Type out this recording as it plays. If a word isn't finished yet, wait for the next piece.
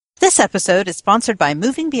This episode is sponsored by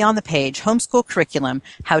Moving Beyond the Page Homeschool Curriculum,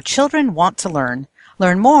 How Children Want to Learn.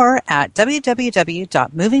 Learn more at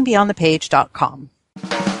www.movingbeyondthepage.com.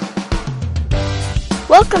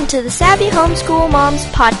 Welcome to the Savvy Homeschool Moms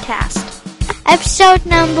Podcast. Episode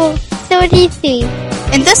number 33.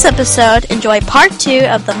 In this episode, enjoy part 2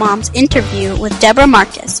 of the mom's interview with Deborah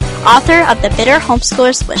Marcus, author of The Bitter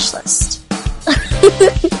Homeschooler's Wishlist.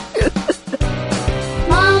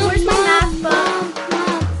 Mom, where's my math book?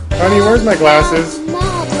 Honey, where's my glasses?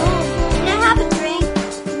 Mom. Can I have a drink?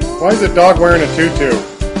 Why is the dog wearing a tutu?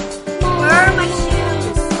 Where are my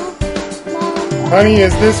shoes? Honey,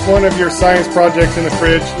 is this one of your science projects in the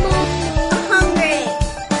fridge? I'm hungry.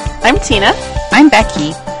 I'm Tina. I'm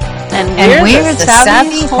Becky, And we're the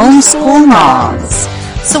Savvy Homeschool Moms.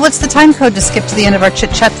 So what's the time code to skip to the end of our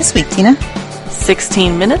chit-chat this week, Tina?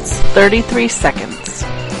 16 minutes, 33 seconds.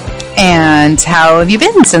 And how have you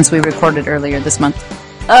been since we recorded earlier this month?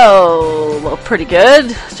 Oh, well, pretty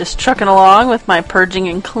good. Just trucking along with my purging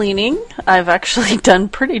and cleaning. I've actually done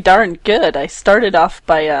pretty darn good. I started off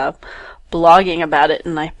by blogging about it,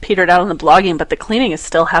 and I petered out on the blogging, but the cleaning is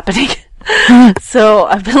still happening. So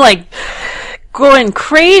I've been going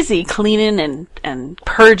crazy cleaning and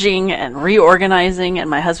purging and reorganizing, and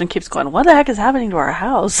my husband keeps going, what the heck is happening to our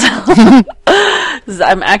house?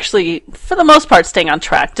 I'm actually, for the most part, staying on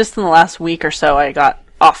track. Just in the last week or so, I got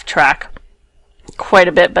off track quite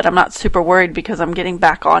a bit, but I'm not super worried because I'm getting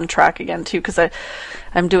back on track again too, because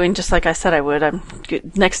I'm doing just like I said I would.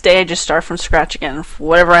 Next day I just start from scratch again,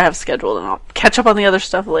 whatever I have scheduled, and I'll catch up on the other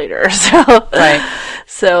stuff later.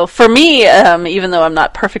 So for me, even though I'm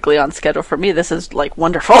not perfectly on schedule, for me this is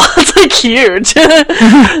wonderful. It's huge.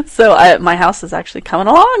 So my house is actually coming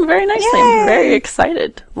along very nicely. Yay! I'm very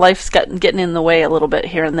excited. Life's getting in the way a little bit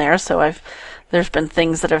here and there, so there's been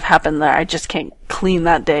things that have happened that I just can't clean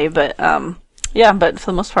that day, but yeah, but for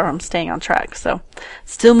the most part, I'm staying on track. So,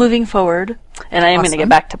 still moving forward, and I am going to get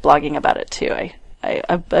back to blogging about it too.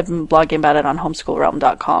 I've been blogging about it on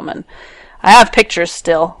homeschoolrealm.com, and I have pictures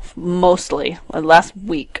still, mostly. Last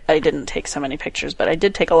week, I didn't take so many pictures, but I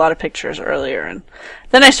did take a lot of pictures earlier, and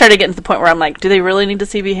then I started getting to the point where I'm like, do they really need to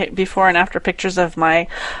see before and after pictures of my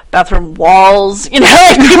bathroom walls? People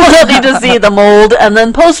don't need to see the mold and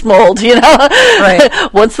then post-mold, Right.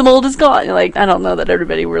 Once the mold is gone, I don't know that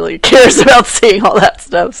everybody really cares about seeing all that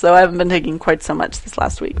stuff, so I haven't been taking quite so much this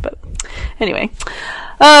last week, but anyway.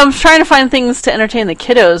 Trying to find things to entertain the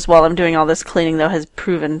kiddos while I'm doing all this cleaning, though, has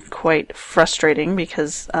proven quite frustrating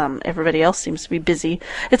because everybody else seems to be busy.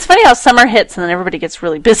 It's funny how summer hits and then everybody gets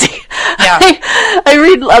really busy. Yeah. I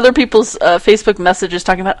read other people's Facebook messages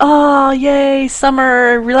talking about, oh, yay,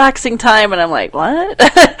 summer, relaxing time, and I'm like, what?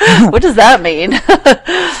 What does that mean?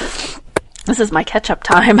 This is my catch-up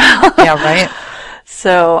time. Yeah, right.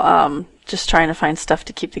 So just trying to find stuff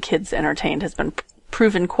to keep the kids entertained has been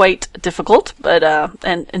proven quite difficult, but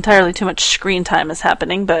and entirely too much screen time is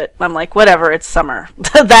happening, but I'm like, whatever, it's summer.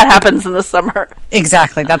 That happens in the summer.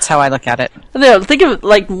 Exactly, that's how I look at it. No, think of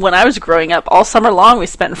it when I was growing up, all summer long we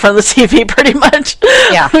spent in front of the TV pretty much.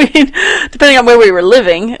 Yeah. I mean, depending on where we were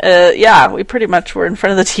living, we pretty much were in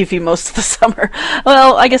front of the TV most of the summer.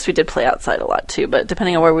 Well, I guess we did play outside a lot too, but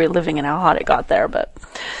depending on where we were living and how hot it got there, but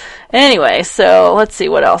anyway, so let's see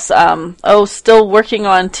what else. Still working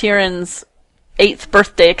on Tieran's 8th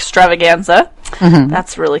birthday extravaganza. Mm-hmm.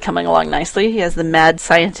 That's really coming along nicely. He has the mad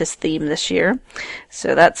scientist theme this year.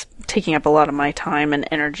 So that's taking up a lot of my time and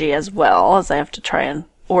energy, as well as I have to try and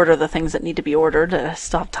order the things that need to be ordered. I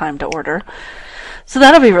still have time to order. So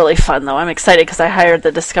that'll be really fun, though. I'm excited because I hired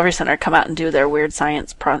the Discovery Center to come out and do their weird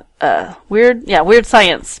science weird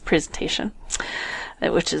science presentation,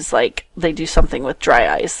 which is they do something with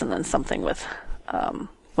dry ice and then something with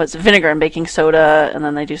vinegar and baking soda, and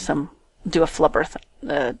then they do a flubber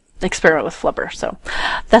experiment with flubber. So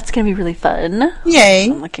that's going to be really fun.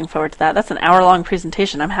 Yay. I'm looking forward to that. That's an hour-long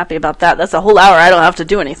presentation. I'm happy about that. That's a whole hour. I don't have to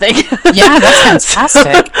do anything. Yeah, that's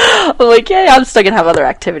fantastic. I'm like, yay, I'm still going to have other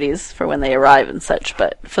activities for when they arrive and such.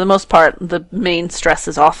 But for the most part, the main stress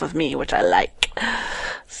is off of me, which I like.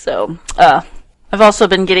 So, I've also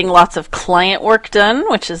been getting lots of client work done,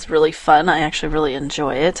 which is really fun. I actually really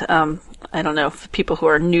enjoy it. I don't know, if people who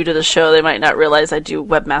are new to the show, they might not realize I do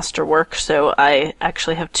webmaster work. So I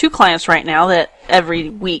actually have 2 clients right now that every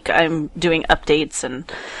week I'm doing updates and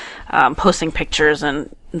posting pictures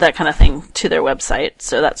and that kind of thing to their website.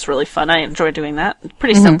 So that's really fun. I enjoy doing that. It's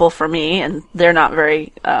pretty simple for me, and they're not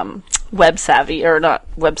very web savvy, or not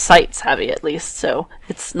website savvy at least, so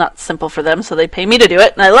it's not simple for them, so they pay me to do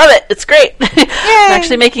it, and I love it. It's great. I'm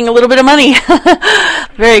actually making a little bit of money.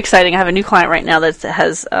 Very exciting. I have a new client right now that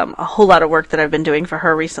has a whole lot of work that I've been doing for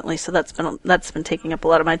her recently, so that's been taking up a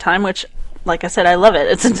lot of my time, which, like I said, I love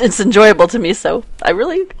it. It's enjoyable to me, so I'm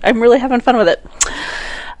really having fun with it.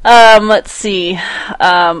 Let's see.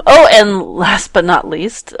 And last but not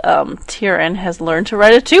least, Tyrion has learned to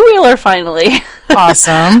ride a two-wheeler finally.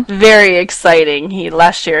 Awesome. Very exciting.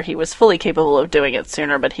 Last year he was fully capable of doing it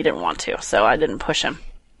sooner, but he didn't want to, so I didn't push him.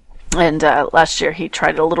 And last year he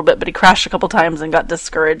tried it a little bit, but he crashed a couple times and got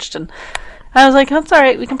discouraged, and I was like, that's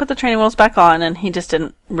alright, we can put the training wheels back on, and he just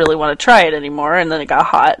didn't really want to try it anymore, and then it got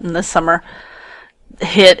hot, and this summer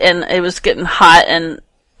hit, and it was getting hot, and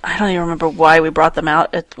I don't even remember why we brought them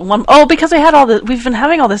out because we've been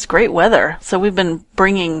having all this great weather, so we've been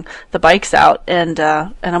bringing the bikes out, and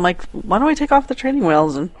I'm like, why don't we take off the training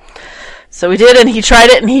wheels? And so we did, and he tried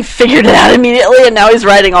it, and he figured it out immediately, and now he's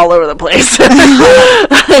riding all over the place.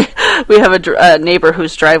 We have a neighbor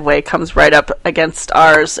whose driveway comes right up against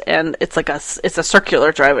ours, and it's a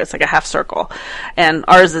circular driveway, it's like a half circle, and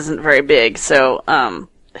ours isn't very big, so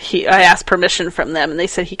I asked permission from them, and they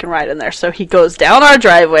said he can ride in there. So he goes down our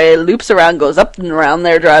driveway, loops around, goes up and around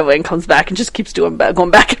their driveway, and comes back and just keeps going back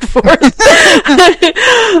and forth.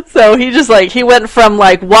 So he went from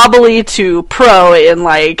wobbly to pro in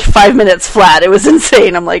 5 minutes flat. It was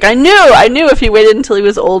insane. I'm like, I knew if he waited until he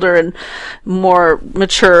was older and more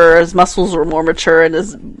mature, his muscles were more mature,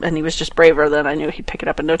 and he was just braver, then I knew he'd pick it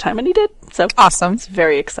up in no time, and he did. So awesome. It's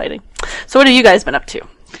very exciting. So what have you guys been up to?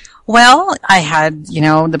 Well, I had,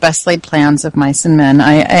 the best laid plans of mice and men.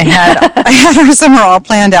 I had our summer all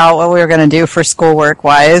planned out what we were going to do for schoolwork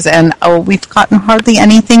wise, and we've gotten hardly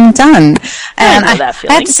anything done. And I know that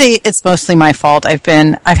feeling. I have to say it's mostly my fault. I've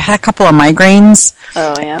had a couple of migraines.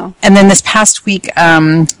 Oh yeah. And then this past week,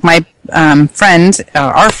 my friend,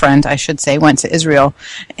 our friend, I should say, went to Israel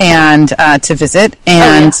and to visit,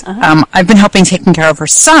 and I've been helping taking care of her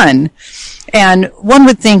son. And one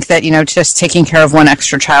would think that, just taking care of one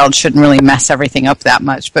extra child shouldn't really mess everything up that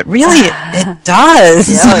much, but really it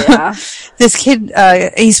does. Oh, yeah. This kid,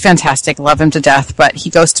 he's fantastic, love him to death, but he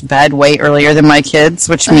goes to bed way earlier than my kids,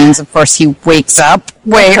 which means, of course, he wakes up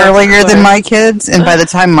way earlier than my kids, and by the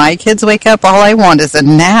time my kids wake up, all I want is a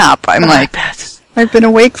nap. I'm like, I've been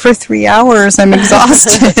awake for 3 hours, I'm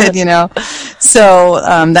exhausted, So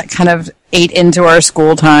that kind of ate into our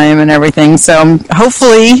school time and everything. So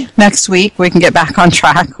hopefully next week we can get back on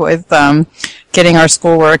track with getting our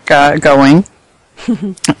schoolwork going.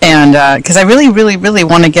 And because I really, really, really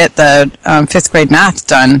want to get the 5th grade math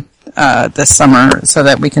done this summer so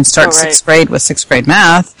that we can start 6th grade with 6th grade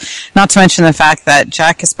math. Not to mention the fact that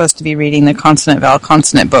Jack is supposed to be reading the consonant, vowel,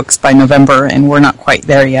 consonant books by November, and we're not quite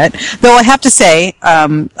there yet. Though I have to say,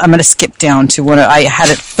 I'm going to skip down to one. I had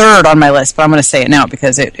it 3rd on my list, but I'm going to say it now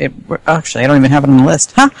because actually I don't even have it on the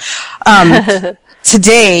list.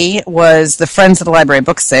 Today was the Friends of the Library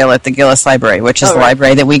book sale at the Gillis Library, which is the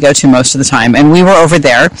library that we go to most of the time. And we were over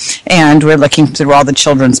there, and we're looking through all the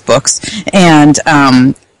children's books. And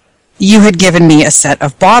you had given me a set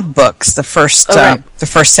of Bob books, the first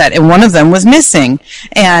set, and one of them was missing.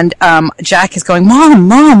 And Jack is going,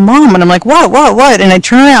 Mom, and I'm like, what? And I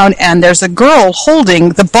turn around, and there's a girl holding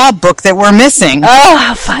the Bob book that we're missing. Oh,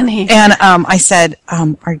 how funny! And I said,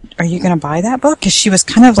 are you going to buy that book? Because she was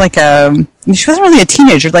kind of she wasn't really a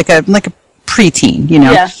teenager, like a preteen,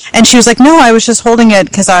 Yeah. And she was like, no, I was just holding it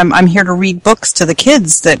because I'm here to read books to the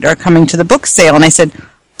kids that are coming to the book sale. And I said,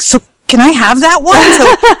 so can I have that one?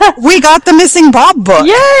 So we got the missing Bob book.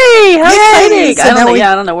 Yay! How exciting! So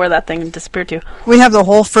I don't know where that thing disappeared to. We have the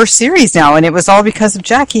whole first series now, and it was all because of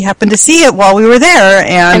Jack. He happened to see it while we were there,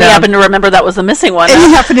 and he happened to remember that was the missing one. And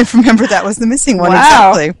he happened to remember that was the missing one. Wow.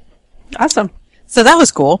 Exactly. Awesome. So that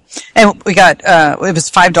was cool. And we got, it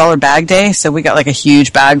was $5 bag day, so we got a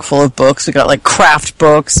huge bag full of books. We got craft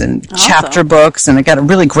books and chapter books, and I got a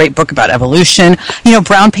really great book about evolution.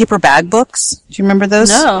 Brown paper bag books. Do you remember those?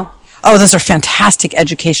 No. Oh, those are fantastic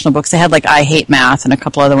educational books. They had I Hate Math and a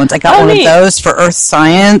couple other ones. I got one of those for Earth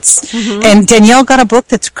Science. Mm-hmm. And Danielle got a book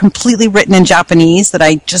that's completely written in Japanese that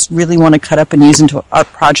I just really want to cut up and use into an art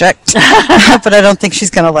project. But I don't think she's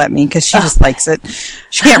going to let me because she just likes it.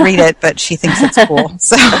 She can't read it, but she thinks it's cool.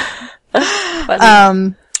 So,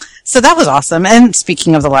 so that was awesome. And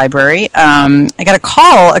speaking of the library, I got a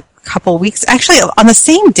call couple weeks. Actually, on the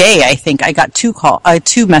same day, I think I got two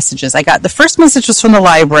messages. The first message was from the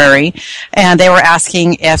library, and they were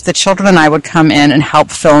asking if the children and I would come in and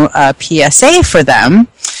help film a PSA for them,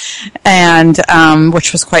 and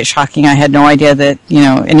which was quite shocking. I had no idea that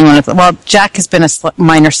anyone. Well, Jack has been a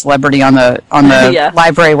minor celebrity on the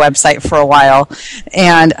library website for a while,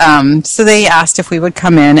 and so they asked if we would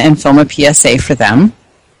come in and film a PSA for them,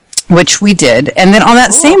 which we did. And then on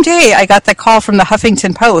that same day, I got the call from the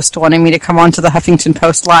Huffington Post wanting me to come on to the Huffington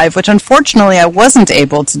Post Live, which unfortunately I wasn't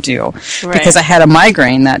able to do because I had a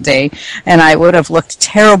migraine that day, and I would have looked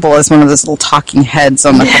terrible as one of those little talking heads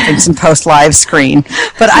on the Huffington Post Live screen.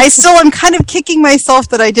 But I still am kind of kicking myself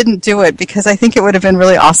that I didn't do it, because I think it would have been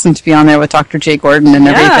really awesome to be on there with Dr. Jay Gordon and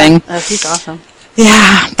everything. Yeah, he's awesome.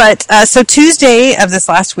 Yeah, but so Tuesday of this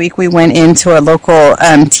last week, we went into a local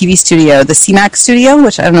TV studio, the CMAC studio,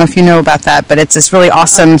 which I don't know if you know about that, but it's this really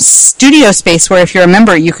awesome studio space where if you're a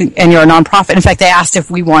member, you can, and you're a nonprofit. In fact, they asked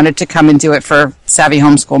if we wanted to come and do it for Savvy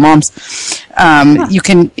Homeschool Moms.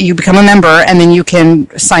 You become a member, and then you can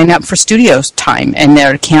sign up for studio time, and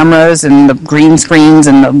there are cameras and the green screens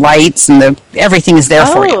and the lights and everything is there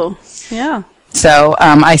for you. Oh, yeah. So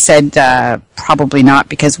I said probably not,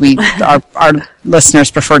 because our listeners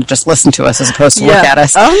prefer to just listen to us as opposed to look at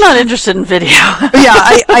us. I'm not interested in video.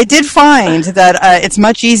 I did find that it's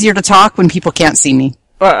much easier to talk when people can't see me.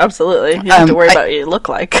 Well, absolutely. You don't have to worry about what you look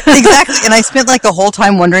like. Exactly. And I spent the whole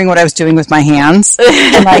time wondering what I was doing with my hands.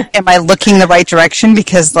 Am I looking the right direction?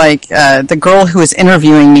 Because the girl who was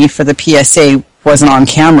interviewing me for the PSA wasn't on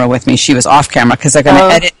camera with me. She was off camera, because they're going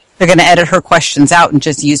to edit. They're going to edit her questions out and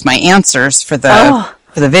just use my answers for the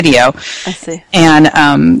video. I see. And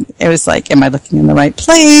it was am I looking in the right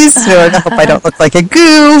place? I hope I don't look like a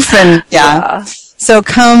goof. And So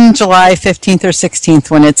come July 15th or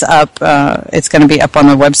 16th, when it's up, it's going to be up on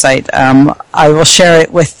the website. I will share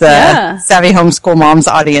it with the Savvy Homeschool Moms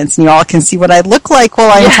audience, and you all can see what I look like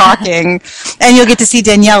while I'm talking. And you'll get to see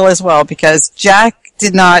Danielle as well, because Jack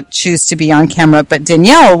did not choose to be on camera, but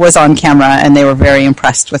Danielle was on camera, and they were very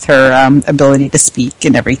impressed with her ability to speak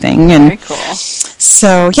and everything. And very cool.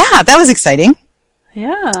 So, that was exciting.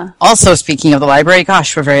 Yeah. Also, speaking of the library,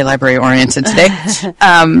 gosh, we're very library-oriented today.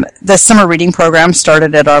 The summer reading program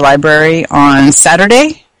started at our library on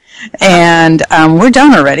Saturday, and we're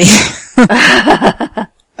done already.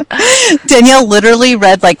 Danielle literally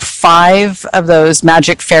read 5 of those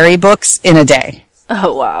Magic Fairy books in a day.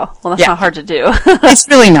 Oh, wow. Well, that's not hard to do. It's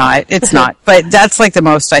really not. It's not. But that's the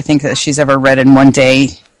most I think that she's ever read in one day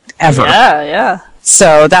ever. Yeah.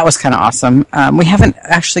 So that was kind of awesome. We haven't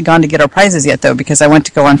actually gone to get our prizes yet, though, because I went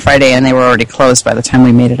to go on Friday and they were already closed by the time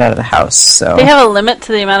we made it out of the house. So they have a limit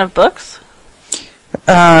to the amount of books?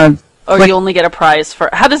 Or you only get a prize for...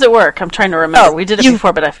 How does it work? I'm trying to remember. We did it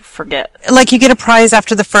before, but I forget. You get a prize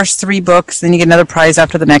after the first 3 books, then you get another prize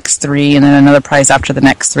after the next 3, and then another prize after the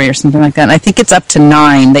next 3, or something like that. And I think it's up to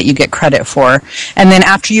 9 that you get credit for. And then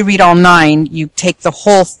after you read all 9, you take the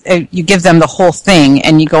whole... you give them the whole thing,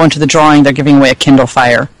 and you go into the drawing. They're giving away a Kindle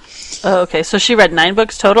Fire. Oh, okay. So she read 9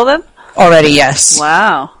 books total, then? Already, yes.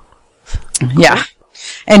 Wow. Yeah. Cool.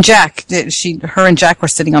 And Jack, her and Jack were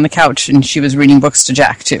sitting on the couch, and she was reading books to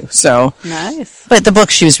Jack too. So nice. But the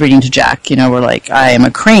books she was reading to Jack, were I am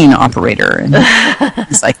a crane operator and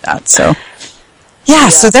things like that. So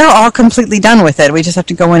so they're all completely done with it. We just have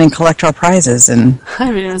to go in and collect our prizes. And I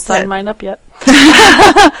haven't even signed mine up yet.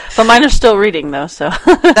 But mine are still reading though, so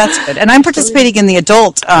that's good. And I'm participating in the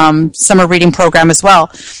adult summer reading program as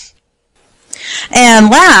well.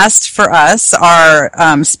 And last, for us,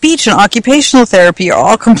 our speech and occupational therapy are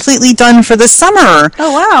all completely done for the summer.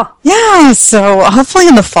 Oh, wow. Yeah, so hopefully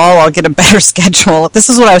in the fall I'll get a better schedule. This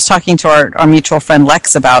is what I was talking to our mutual friend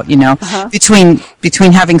Lex about,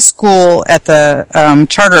 between having school at the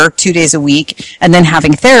charter 2 days a week and then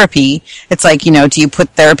having therapy. It's do you put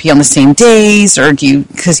therapy on the same days, or do you,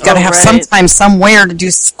 because you got to have sometime somewhere to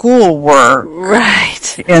do schoolwork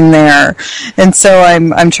in there. And so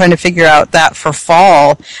I'm trying to figure out that for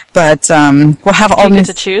fall, but we'll have all. Do you get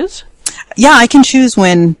to choose? Yeah, I can choose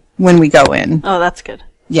when we go in. Oh, that's good.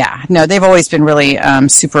 Yeah, no, they've always been really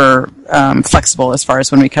super flexible as far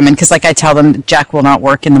as when we come in, because I tell them Jack will not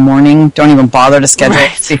work in the morning. Don't even bother to schedule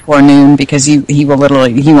it before noon, because he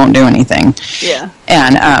won't do anything. Yeah.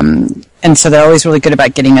 And so they're always really good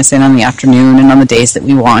about getting us in on the afternoon and on the days that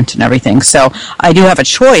we want and everything. So I do have a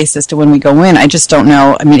choice as to when we go in. I just don't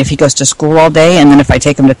know. I mean, if he goes to school all day, and then if I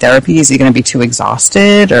take him to therapy, is he going to be too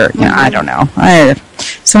exhausted? Or, I don't know.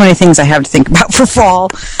 So many things I have to think about for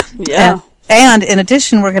fall. Yeah. And in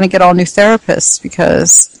addition, we're going to get all new therapists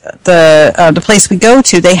because the place we go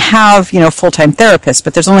to, they have, full-time therapists,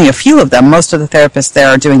 but there's only a few of them. Most of the therapists there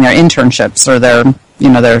are doing their internships, or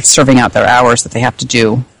they're serving out their hours that they have to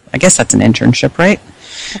do. I guess that's an internship, right?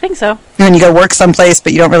 I think so. When you go work someplace,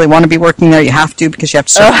 but you don't really want to be working there, you have to because you have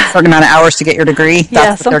to serve a certain amount of hours to get your degree.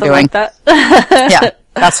 That's what they're doing. Like that. Yeah.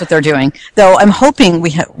 That's what they're doing. Though I'm hoping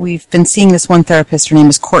we've been seeing this one therapist. Her name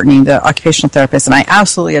is Courtney, the occupational therapist, and I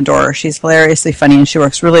absolutely adore her. She's hilariously funny, and she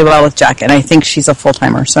works really well with Jack, and I think she's a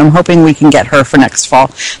full-timer. So I'm hoping we can get her for next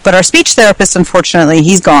fall. But our speech therapist, unfortunately,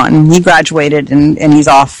 he's gone. He graduated, and he's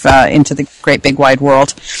off into the great big wide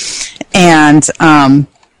world. And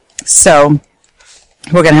so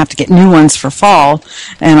we're going to have to get new ones for fall,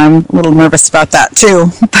 and I'm a little nervous about that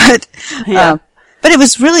too. But yeah. But it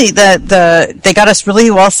was really they got us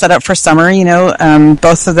really well set up for summer.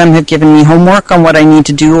 Both of them have given me homework on what I need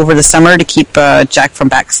to do over the summer to keep Jack from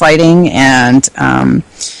backsliding, and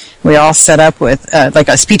we all set up with like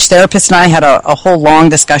a speech therapist, and I had a whole long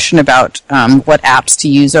discussion about what apps to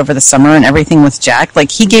use over the summer and everything with Jack.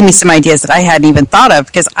 Like he gave me some ideas that I hadn't even thought of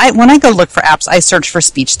because when I go look for apps, I search for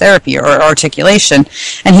speech therapy or articulation,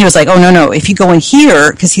 and he was like, "Oh no! If you go in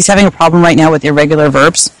here, because he's having a problem right now with irregular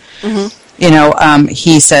verbs." Mm-hmm.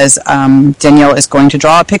 He says, Danielle is going to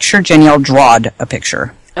draw a picture. Danielle drawed a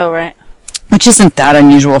picture. Oh, right. Which isn't that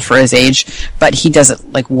unusual for his age, but he does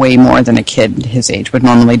it like way more than a kid his age would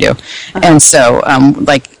normally do. Uh-huh. And so,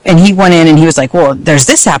 and he went in and he was like, well, there's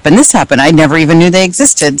this app and this app, and I never even knew they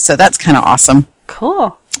existed. So that's kind of awesome.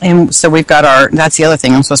 Cool. And so we've got that's the other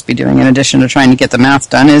thing I'm supposed to be doing in addition to trying to get the math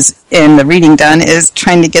done and the reading done is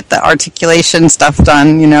trying to get the articulation stuff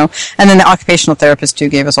done, And then the occupational therapist too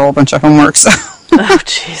gave us a whole bunch of homework, so. Oh,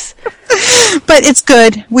 jeez. But it's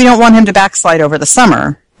good. We don't want him to backslide over the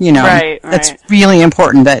summer, Right. It's really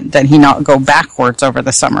important that he not go backwards over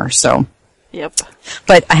the summer, so. Yep.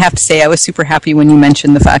 But I have to say, I was super happy when you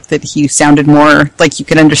mentioned the fact that he sounded more like you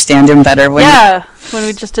could understand him better. When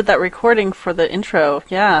we just did that recording for the intro,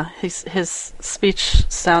 his speech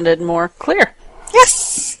sounded more clear.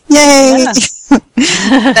 Yes! Yay! Yeah.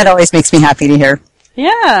 That always makes me happy to hear.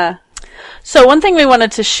 Yeah. So one thing we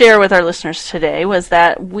wanted to share with our listeners today was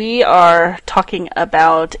that we are talking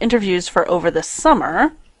about interviews for over the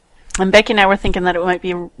summer. And Becky and I were thinking that it might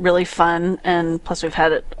be really fun, and plus we've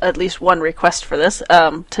had at least one request for this,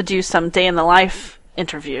 to do some day in the life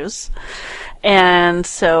interviews. And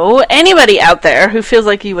so anybody out there who feels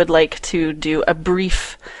like you would like to do a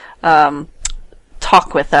brief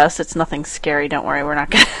talk with us, it's nothing scary, don't worry, we're not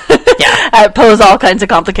going to pose all kinds of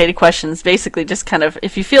complicated questions. Basically just kind of,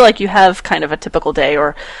 if you feel like you have kind of a typical day,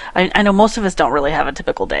 or I know most of us don't really have a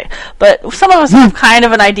typical day, but some of us have kind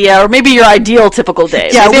of an idea, or maybe your ideal typical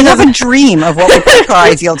day. Yeah, maybe we have a dream of what we think our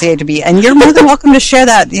ideal day to be, and you're more than welcome to share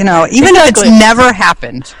that, even if it's never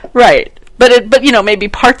happened. Right. But maybe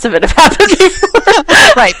parts of it have happened before.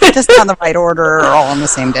 Right, but just not in the right order or all on the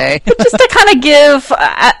same day. Just to kind of give,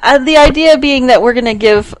 the idea being that we're going to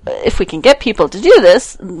give, if we can get people to do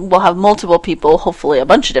this, we'll have multiple people, hopefully a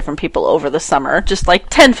bunch of different people over the summer, just like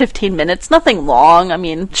 10, 15 minutes, nothing long. I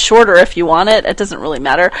mean, shorter if you want it. It doesn't really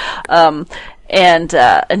matter. And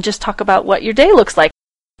just talk about what your day looks like.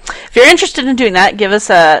 If you're interested in doing that,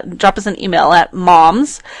 drop us an email at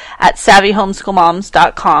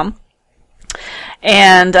moms@savvyhomeschoolmoms.com.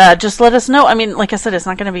 And just let us know. I mean, like I said, it's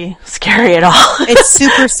not going to be scary at all. It's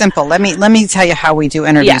super simple. Let me tell you how we do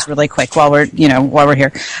interviews really quick while we're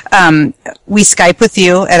here. We Skype with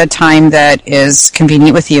you at a time that is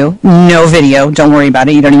convenient with you. No video. Don't worry about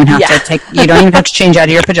it. You don't even have to change out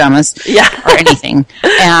of your pajamas or anything.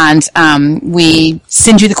 And we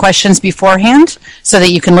send you the questions beforehand so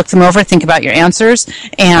that you can look them over, think about your answers.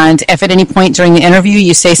 And if at any point during the interview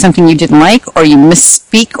you say something you didn't like or you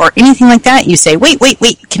misspeak or anything like that, you say, wait,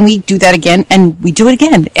 can we do that again? And we do it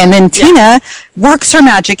again. And then Tina works her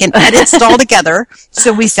magic and edits it all together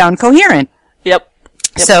so we sound coherent. Yep.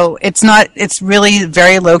 So it's really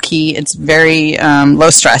very low key. It's very low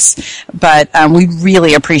stress, but we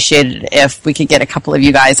really appreciate it if we could get a couple of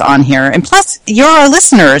you guys on here. And plus, you're our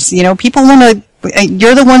listeners. People want to.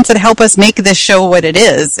 You're the ones that help us make this show what it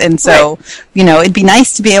is. And so, it'd be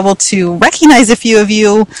nice to be able to recognize a few of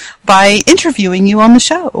you by interviewing you on the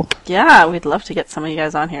show. Yeah, we'd love to get some of you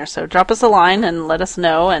guys on here. So drop us a line and let us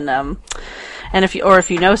know. And if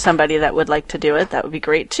you know somebody that would like to do it, that would be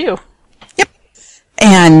great too. Yep.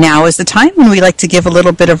 And now is the time when we like to give a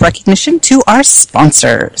little bit of recognition to our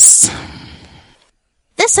sponsors.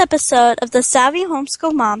 This episode of the Savvy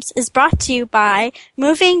Homeschool Moms is brought to you by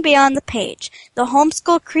Moving Beyond the Page, the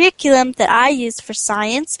homeschool curriculum that I use for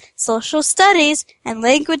science, social studies, and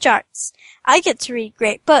language arts. I get to read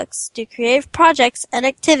great books, do creative projects and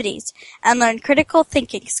activities, and learn critical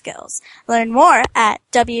thinking skills. Learn more at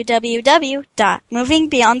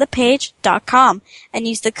www.movingbeyondthepage.com and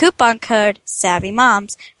use the coupon code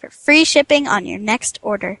SavvyMoms for free shipping on your next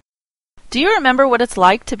order. Do you remember what it's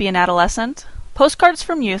like to be an adolescent? Postcards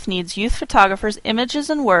from Youth needs youth photographers' images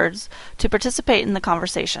and words to participate in the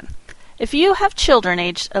conversation. If you have children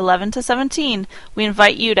aged 11 to 17, we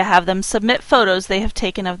invite you to have them submit photos they have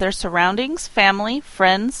taken of their surroundings, family,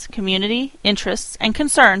 friends, community, interests, and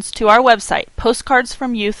concerns to our website,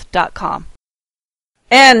 postcardsfromyouth.com.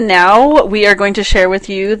 And now we are going to share with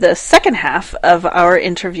you the second half of our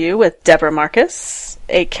interview with Deborah Marcus,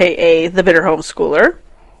 aka the Bitter Homeschooler.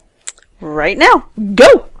 Right now.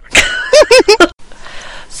 Go!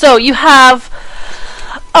 So you have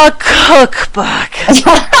a cookbook.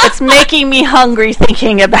 It's making me hungry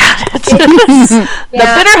thinking about it. The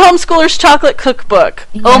Bitter Homeschooler's Chocolate Cookbook.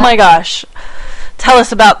 Yeah. Oh my gosh. Tell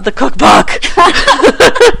us about the cookbook.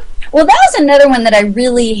 Well, that was another one that I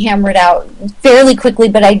really hammered out fairly quickly,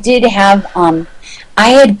 but I did have, I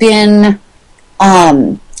had been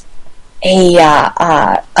a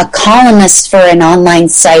columnist for an online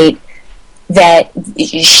site that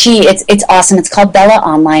it's awesome. It's called Bella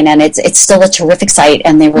Online, and it's still a terrific site,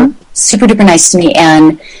 and they were super duper nice to me.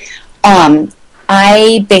 And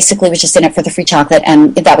I basically was just in it for the free chocolate,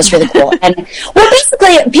 and that was really cool. And well,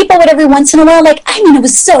 basically, people would every once in a while, like, I mean, it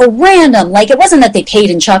was so random. Like, it wasn't that they paid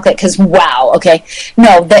in chocolate because wow, okay,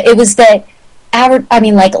 no, that it was that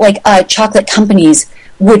chocolate companies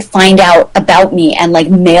would find out about me and like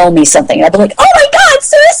mail me something. And I'd be like, oh my god,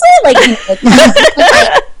 seriously? Like.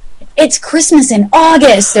 It's Christmas in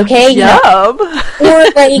August, okay? Yum. Or,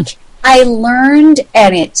 like, I learned,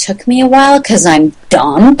 and it took me a while because I'm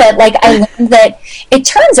dumb, but, like, I learned that it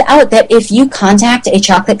turns out that if you contact a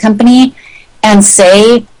chocolate company and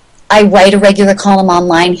say, I write a regular column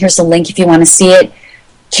online, here's a link if you want to see it,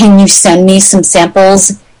 can you send me some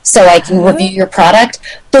samples so I can review your product?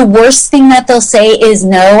 The worst thing that they'll say is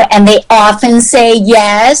no, and they often say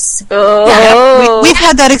yes. Oh. Yeah, we've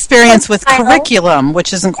had that experience with curriculum,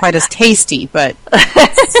 which isn't quite as tasty, but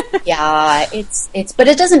yeah, but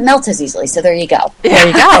it doesn't melt as easily. So there you go. There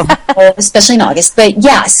you go. Especially in August. But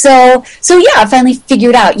yeah, so yeah, I finally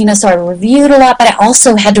figured out. So I reviewed a lot, but I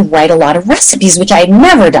also had to write a lot of recipes, which I had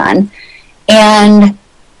never done. And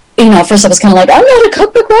at first I was kind of like, I'm not a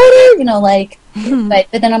cookbook writer, but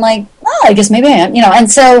then I'm like, oh, I guess maybe I am, and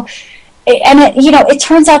so, it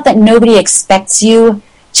turns out that nobody expects you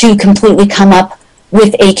to completely come up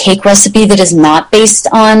with a cake recipe that is not based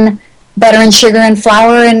on butter and sugar and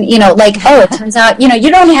flour and, it turns out, you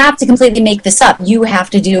don't have to completely make this up. You have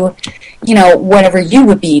to do, whatever you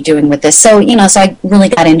would be doing with this. So, so I really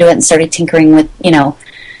got into it and started tinkering with,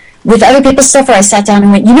 with other people's stuff where I sat down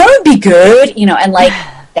and went, it'd be good, and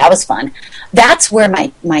that was fun. That's where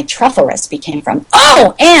my truffle recipe came from.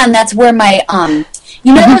 Oh, and that's where my,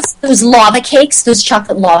 those lava cakes, those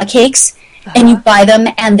chocolate lava cakes, and you buy them,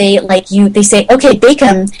 and they say, okay, bake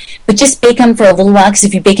them, but just bake them for a little while, because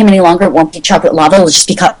if you bake them any longer, it won't be chocolate lava, it'll just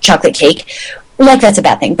be chocolate cake. That's a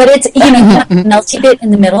bad thing. But it's, you have a melty bit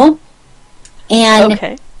in the middle, and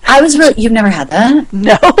okay. I was really, you've never had that?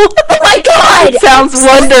 No. Oh my god! It sounds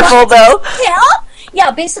wonderful, though. Yeah? Yeah,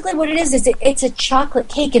 basically what it is it's a chocolate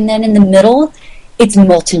cake, and then in the middle, it's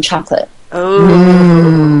molten chocolate.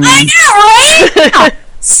 Oh. I know, right? Yeah.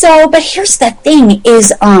 So, but here's the thing,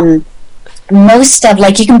 is most of,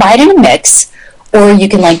 you can buy it in a mix, or you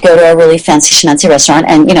can, go to a really fancy schmancy restaurant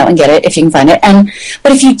and, and get it if you can find it.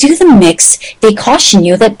 But if you do the mix, they caution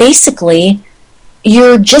you that basically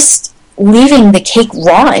you're just leaving the cake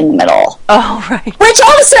raw in the middle. Oh, right. Which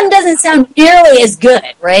all of a sudden doesn't sound nearly as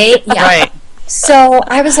good, right? Yeah. Right. So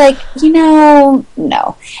I was like, no.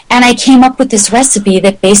 And I came up with this recipe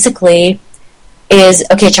that basically is,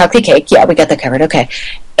 okay, chocolate cake. Yeah, we got that covered. Okay.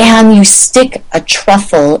 And you stick a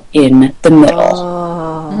truffle in the middle.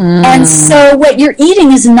 Oh. And so what you're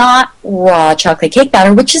eating is not raw chocolate cake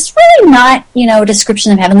batter, which is really not, a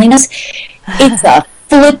description of heavenliness. It's a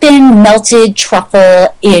flippin' melted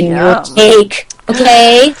truffle in your cake.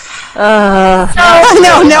 Okay?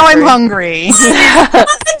 No, now I'm hungry.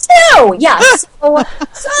 too. Yeah. So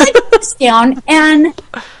I put this down, and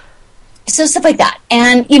so stuff like that.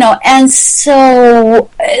 And, and so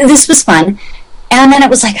this was fun. And then it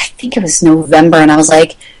was I think it was November, and I was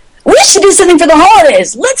like, we should do something for the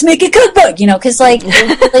holidays. Let's make a cookbook, because like,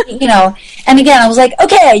 and again, I was like,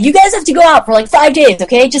 okay, you guys have to go out for like 5 days,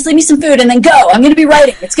 okay? Just leave me some food and then go. I'm going to be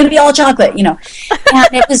writing. It's going to be all chocolate, And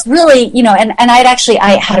it was really, and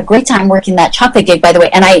I had a great time working that chocolate gig, by the way.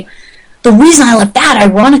 And the reason I left that,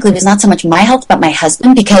 ironically, was not so much my health, but my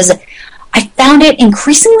husband, because I found it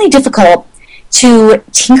increasingly difficult to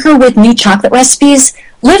tinker with new chocolate recipes,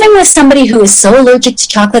 living with somebody who is so allergic to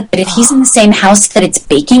chocolate that if he's in the same house that it's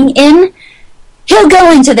baking in, he'll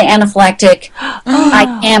go into the anaphylactic,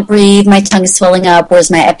 I can't breathe, my tongue is swelling up, where's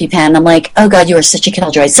my EpiPen? I'm like, oh God, you are such a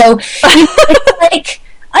killjoy. So, it's like,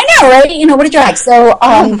 I know, right? What a drag. So,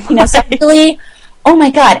 so really, oh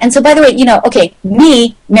my God. And so, by the way, okay,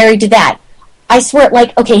 me, married to that, I swear,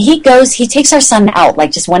 like, okay, he takes our son out,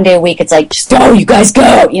 like, just one day a week. It's like, just go, you guys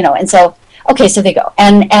go, and so, okay, so they go.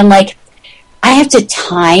 And like, I have to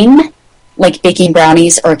time, like, baking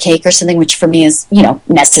brownies or cake or something, which for me is,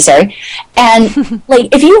 necessary. And,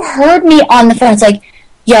 like, if you heard me on the phone, it's like,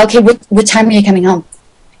 yeah, okay, what time are you coming home?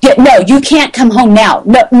 Yeah, no, you can't come home now.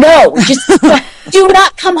 No, just do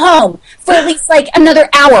not come home for at least, like, another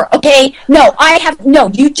hour, okay? No,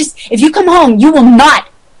 if you come home, you will not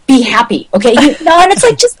be happy, okay? And it's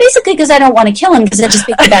like, just basically because I don't want to kill him because I just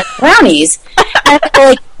baked bad brownies. And I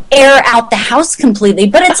like air out the house completely,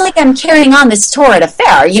 but it's like I'm carrying on this tour at a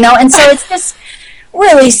fair, and so it's just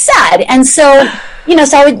really sad. And so,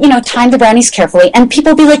 so I would, time the brownies carefully, and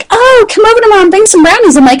people would be like, oh, come over tomorrow and bring some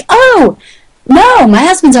brownies. I'm like, oh, no, my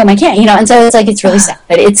husband's home, I can't, and so it's like, it's really sad.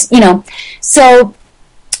 But it's, so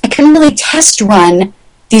I couldn't really test run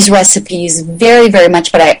these recipes very, very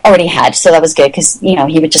much, but I already had, so that was good, because,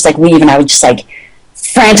 he would just, like, leave, and I would just, like,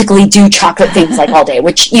 frantically do chocolate things, like, all day,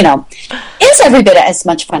 which, is every bit as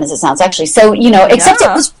much fun as it sounds, actually. So, except it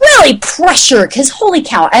was really pressure, because, holy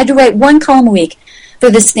cow, I had to write 1 column a week for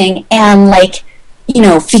this thing, and, like,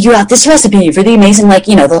 figure out this recipe for the amazing, like,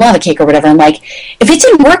 the lava cake or whatever. And, like, if it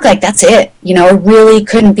didn't work, like, that's it. It really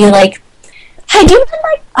couldn't be, like, hey, do you mind,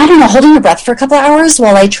 like, I don't know, holding your breath for a couple of hours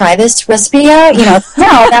while I try this recipe out? No,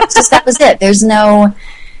 that was it. There's no,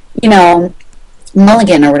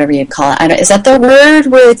 mulligan or whatever you call it. Is that the word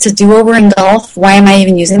where it's a do-over in golf? Why am I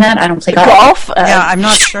even using that? I don't play golf. Yeah, I'm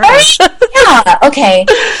not sure. Yeah, okay.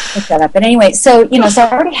 Look that up. But anyway, so, so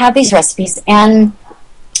I already have these recipes, and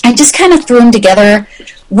I just kind of threw them together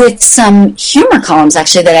with some humor columns,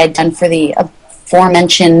 actually, that I'd done for the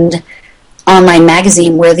aforementioned online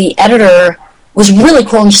magazine, where the editor was really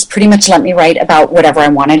cool and just pretty much let me write about whatever I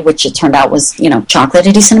wanted, which it turned out was, chocolate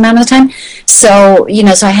a decent amount of the time. So,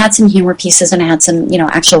 so I had some humor pieces and I had some,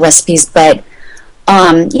 actual recipes, but,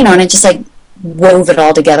 and I just, like, wove it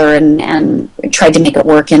all together and tried to make it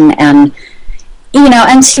work. And and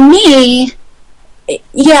to me,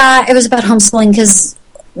 yeah, it was about homeschooling because,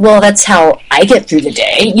 well, that's how I get through the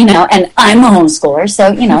day, and I'm a homeschooler,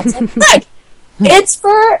 so, it's like, It's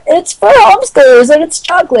for homeschoolers and it's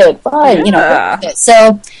chocolate. Fine,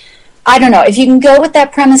 So I don't know if you can go with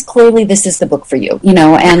that premise. Clearly, this is the book for you.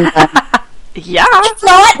 And yeah, if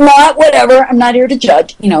not whatever. I'm not here to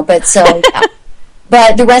judge. But so yeah.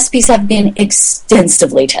 But the recipes have been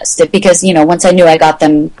extensively tested because once I knew I got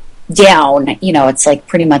them down, it's like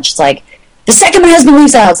pretty much like the second my husband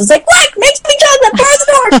leaves the house, it's like, what makes me chocolate? Bars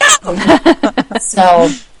the door down.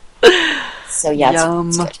 So yeah.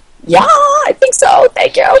 Yum. Yeah, I think so.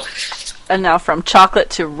 Thank you. And now from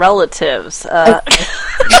chocolate to relatives. That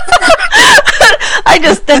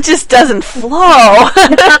just doesn't flow.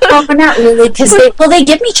 No, not really, because they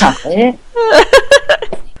give me chocolate.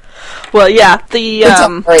 Well, yeah,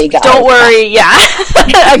 don't worry, yeah.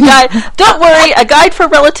 Don't worry, a guide for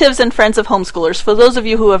relatives and friends of homeschoolers. For those of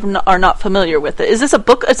you who are not familiar with it, is this a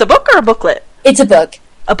book? It's a book or a booklet? It's a book.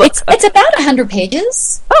 A book. It's about 100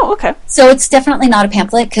 pages. Oh, okay. So it's definitely not a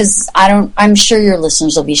pamphlet because I'm sure your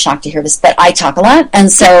listeners will be shocked to hear this, but I talk a lot, and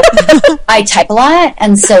so I type a lot,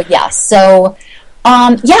 and so yeah. So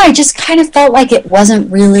I just kind of felt like it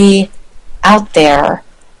wasn't really out there,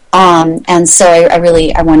 and so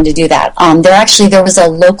I wanted to do that. There was a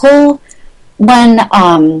local one,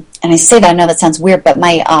 and I say that, I know that sounds weird, but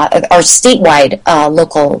our statewide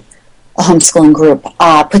local homeschooling group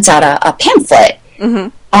puts out a pamphlet. Mm-hmm.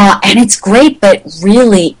 And it's great, but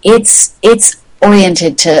really, it's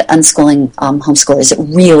oriented to unschooling homeschoolers. It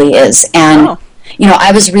really is. And,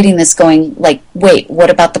 I was reading this going, like, wait,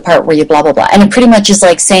 what about the part where you blah, blah, blah? And it pretty much is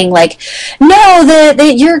like saying, like, no,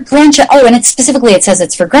 your grandchild, and it says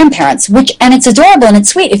it's for grandparents, and it's adorable and it's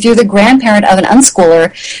sweet. If you're the grandparent of an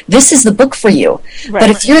unschooler, this is the book for you. Right. But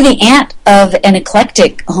if you're the aunt of an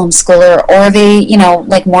eclectic homeschooler or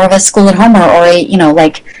like more of a school at homer or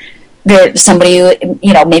somebody,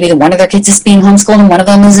 maybe one of their kids is being homeschooled and one of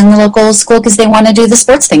them is in the local school because they want to do the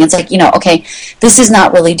sports thing. It's like, okay, this is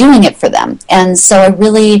not really doing it for them. And so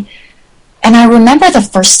I remember the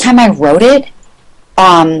first time I wrote it,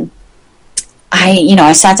 I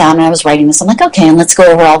sat down and I was writing this. I'm like, okay, and let's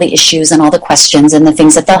go over all the issues and all the questions and the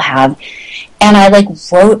things that they'll have. And I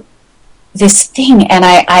wrote this thing, and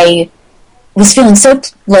I was feeling so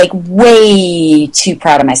way too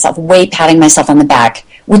proud of myself, way patting myself on the back,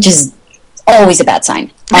 which is always a bad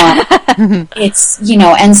sign. It's,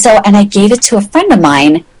 and I gave it to a friend of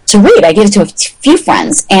mine to read. I gave it to a few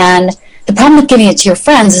friends, and the problem with giving it to your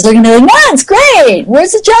friends is they're going to be like, "Wow, it's great.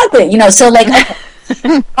 Where's the chocolate?" So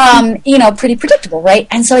pretty predictable, right?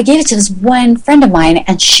 And so I gave it to this one friend of mine,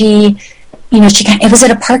 and she it was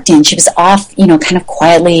at a park day, and she was off, kind of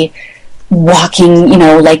quietly walking, I don't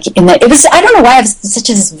know why I have such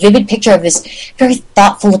this vivid picture of this very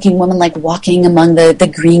thoughtful looking woman, walking among the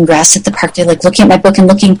green grass at the park day, looking at my book and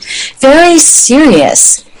looking very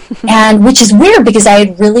serious. And which is weird because I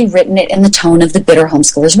had really written it in the tone of the bitter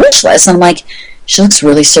homeschooler's wish list. And I'm like, she looks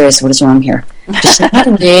really serious. What is wrong here? Does she know how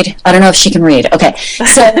to read? I don't know if she can read. Okay.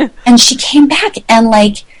 So, and she came back, and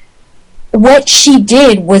what she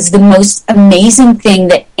did was the most amazing thing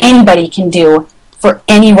that anybody can do for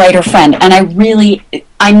any writer friend. And I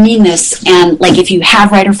mean this, and if you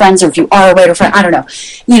have writer friends or if you are a writer friend, I don't know,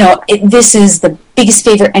 this is the biggest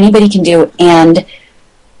favor anybody can do. And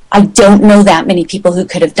I don't know that many people who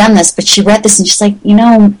could have done this, but she read this and she's like,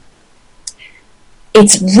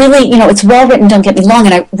 it's really, it's well written, don't get me wrong,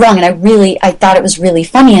 and I thought it was really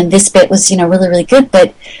funny, and this bit was, really, really good,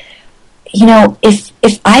 but,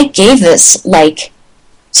 if I gave this,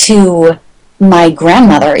 to my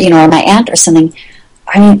grandmother, or my aunt or something,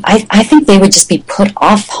 I think they would just be put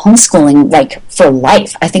off homeschooling, for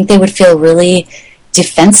life. I think they would feel really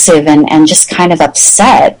defensive and just kind of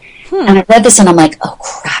upset. And I read this and I'm like, oh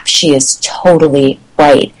crap, she is totally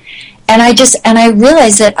right. And I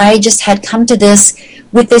realized that I just had come to this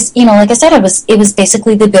with this, like I said, it was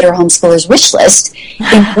basically the bitter homeschooler's wish list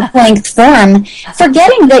in book-length form,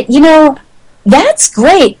 forgetting that, that's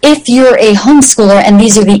great if you're a homeschooler and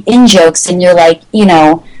these are the in-jokes and you're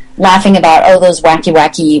laughing about, oh, those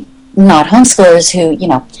wacky not homeschoolers who,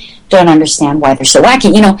 don't understand why they're so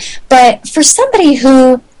wacky, But for somebody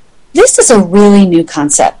who, this is a really new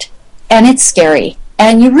concept. And it's scary.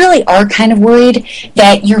 And you really are kind of worried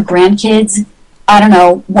that your grandkids, I don't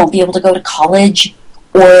know, won't be able to go to college,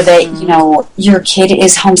 or that, your kid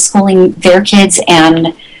is homeschooling their kids,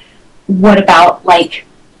 and what about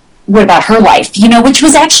her life? Which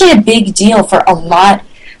was actually a big deal for a lot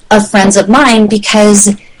of friends of mine because,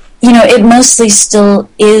 it mostly still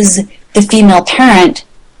is the female parent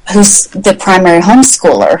who's the primary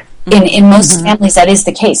homeschooler. In most families, that is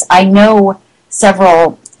the case. I know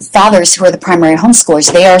several fathers who are the primary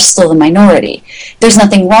homeschoolers. They are still the minority. There's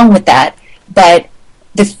nothing wrong with that, but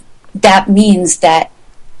that means that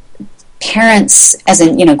parents, as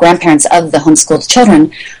in grandparents of the homeschooled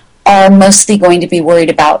children, are mostly going to be worried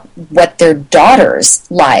about what their daughters'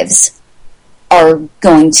 lives are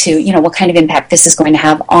going to, what kind of impact this is going to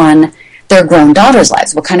have on their grown daughters'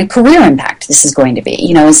 lives, what kind of career impact this is going to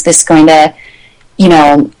be. Is this going to,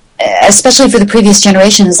 especially for the previous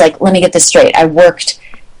generations, let me get this straight. I worked,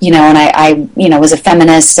 and I was a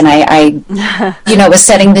feminist, and I was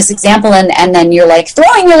setting this example, and then you're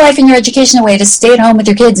throwing your life and your education away to stay at home with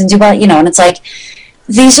your kids and do well, and it's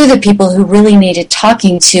these are the people who really needed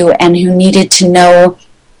talking to and who needed to know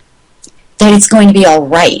that it's going to be all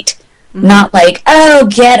right. Not oh,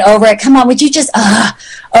 get over it. Come on, would you just, oh,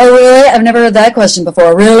 really? I've never heard that question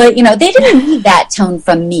before. Really? They didn't need that tone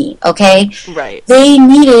from me, okay? Right. They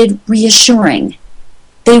needed reassuring.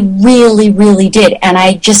 They really, really did. And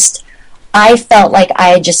I felt like I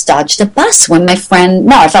had just dodged a bus when I felt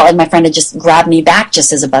like my friend had just grabbed me back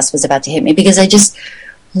just as a bus was about to hit me, because I just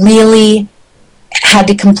really had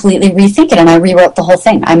to completely rethink it, and I rewrote the whole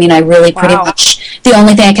thing. I really pretty much, the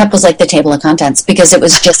only thing I kept was the table of contents, because it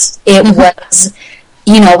was just, it was,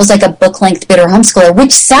 it was like a book-length bitter homeschooler,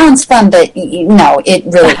 which sounds fun, but no, it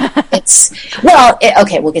really,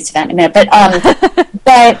 okay, we'll get to that in a minute,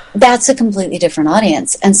 but that's a completely different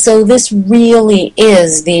audience. And so this really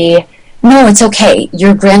is no, it's okay.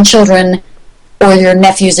 Your grandchildren or your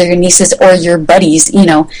nephews or your nieces or your buddies,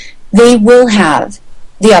 they will have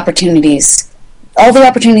the opportunities, all the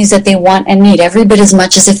opportunities that they want and need, every bit as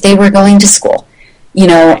much as if they were going to school,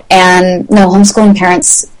 and no, homeschooling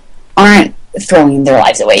parents aren't throwing their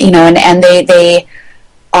lives away, and they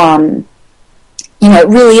it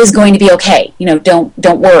really is going to be okay.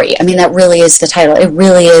 Don't worry. That really is the title. It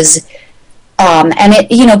really is And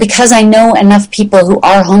it, because I know enough people who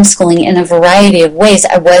are homeschooling in a variety of ways,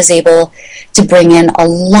 I was able to bring in a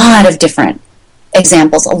lot of different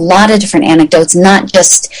examples, a lot of different anecdotes,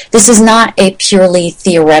 this is not a purely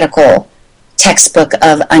theoretical textbook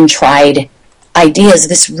of untried ideas.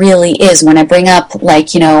 This really is, when I bring up,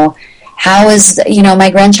 how is, my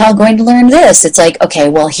grandchild going to learn this? It's like, okay,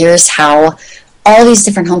 well, here's how all these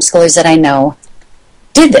different homeschoolers that I know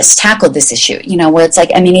did this, tackled this issue, where it's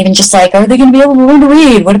like, even just like, are they going to be able to learn to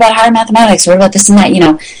read? What about higher mathematics? What about this and that?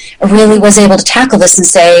 I really was able to tackle this and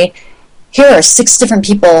say, here are 6 different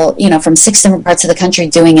people, from 6 different parts of the country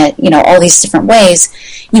doing it, all these different ways.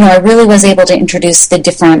 I really was able to introduce the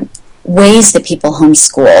different ways that people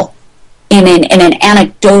homeschool in an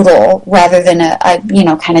anecdotal rather than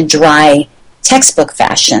a kind of dry textbook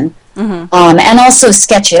fashion. Mm-hmm. And also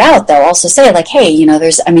sketch it out, though. Also say, like, hey,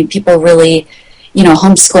 people really,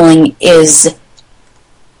 homeschooling is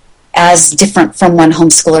as different from one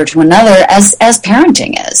homeschooler to another as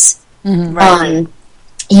parenting is. Mm-hmm. Right.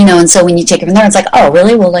 And so when you take it from there, it's like, oh,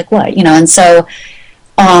 really? Well, like what? And so,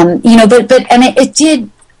 but it did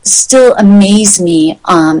still amaze me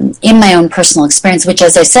in my own personal experience, which,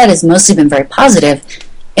 as I said, has mostly been very positive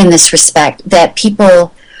in this respect, that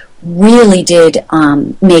people really did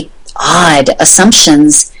make odd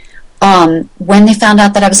assumptions when they found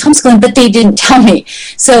out that I was homeschooling, but they didn't tell me.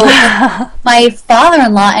 So my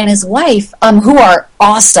father-in-law and his wife, who are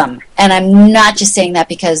awesome, and I'm not just saying that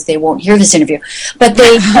because they won't hear this interview, but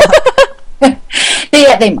they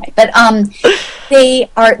they might, but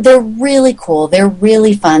they're really cool. They're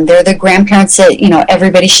really fun. They're the grandparents that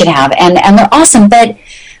everybody should have, and they're awesome. But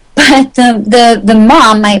the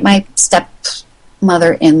mom, my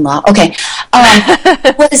stepmother-in-law, okay,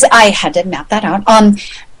 I had to map that out.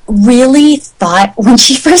 Really thought when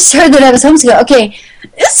she first started that I was homeschooling, okay,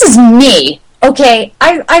 this is me. Okay,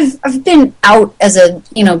 I've been out as a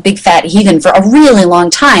big fat heathen for a really long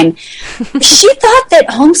time. She thought that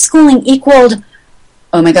homeschooling equaled,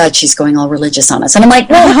 oh my God, she's going all religious on us, and I'm like,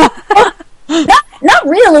 well, not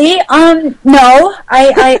really. No,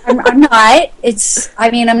 I'm not.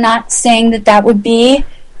 I'm not saying that would be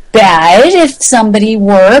bad if somebody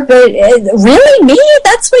were, but really, me?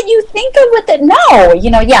 That's what you think of with it? No,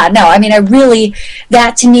 no. I really,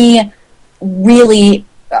 that to me, really,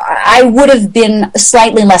 I would have been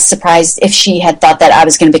slightly less surprised if she had thought that I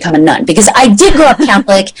was going to become a nun, because I did grow up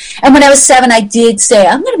Catholic, and when I was 7, I did say,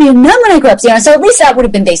 I'm going to be a nun when I grow up, so at least that would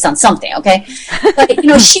have been based on something, okay? But,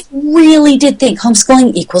 she really did think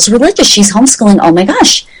homeschooling equals religious. She's homeschooling, oh my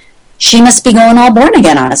gosh, she must be going all born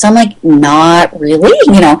again on us. I'm like, not really,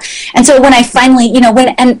 And so when I finally,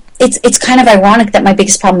 and it's kind of ironic that my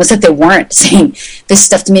biggest problem was that they weren't saying this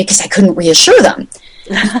stuff to me because I couldn't reassure them.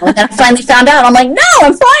 And then I finally found out. I'm like, no,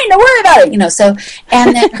 I'm fine. Don't worry about it. So,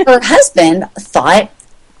 and then her husband thought,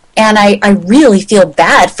 and I really feel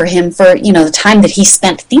bad for him for, the time that he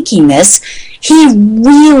spent thinking this. He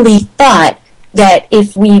really thought that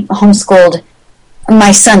if we homeschooled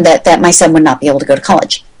my son, that my son would not be able to go to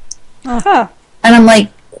college. Uh-huh. And I'm like,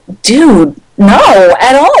 dude, no,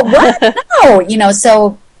 at all. What? No,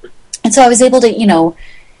 so I was able to,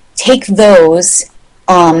 take those,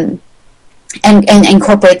 and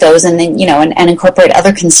incorporate those, and then, and incorporate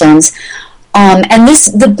other concerns. And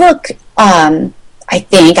the book, I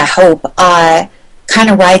hope, kind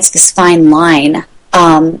of rides this fine line,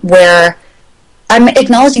 where I'm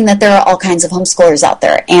acknowledging that there are all kinds of homeschoolers out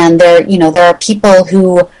there, and there are people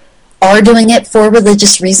who are doing it for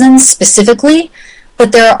religious reasons specifically,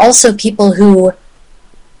 but there are also people who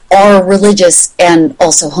are religious and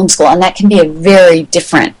also homeschool, and that can be a very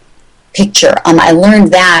different picture. I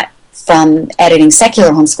learned that from editing secular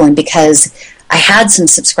homeschooling, because I had some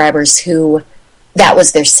subscribers who that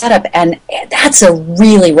was their setup, and that's a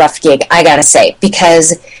really rough gig, I gotta say,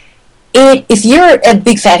 because if you're a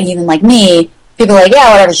big fat heathen like me, people are like,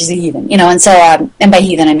 yeah, whatever, she's a heathen, and so, and by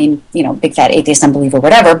heathen, I mean, big fat atheist, unbeliever,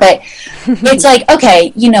 whatever, but it's like,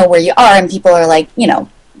 okay, where you are, and people are like,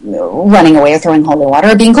 running away or throwing holy water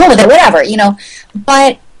or being cool with it, whatever,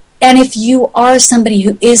 but, and if you are somebody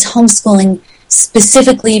who is homeschooling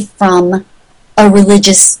specifically from a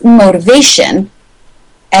religious motivation,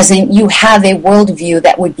 as in you have a worldview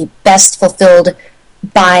that would be best fulfilled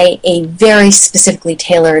by a very specifically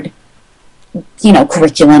tailored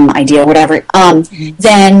curriculum, idea, whatever,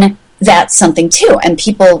 then that's something too. And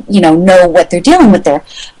people, know what they're dealing with there.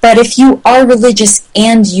 But if you are religious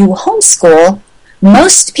and you homeschool,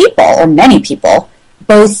 most people, or many people,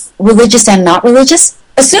 both religious and not religious,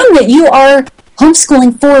 assume that you are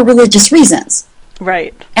homeschooling for religious reasons.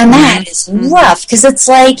 Right. And that is rough, because it's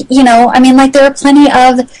like, there are plenty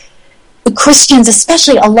of Christians,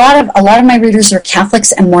 especially a lot of my readers are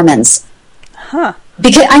Catholics and Mormons. Huh.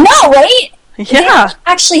 Because I know, right? Yeah. They're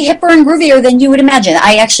actually hipper and groovier than you would imagine.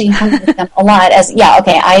 I actually hung with them a lot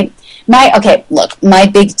my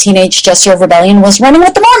big teenage gesture of rebellion was running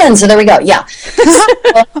with the Mormons, so there we go. Yeah.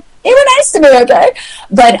 They were nice to me, okay?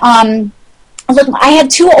 But look, I had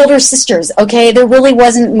 2 older sisters, okay? There really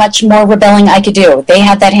wasn't much more rebelling I could do. They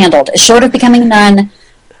had that handled. Short of becoming a nun,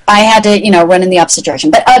 I had to, run in the opposite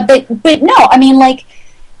direction. But no, I mean, like,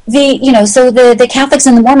 the Catholics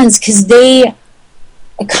and the Mormons, because they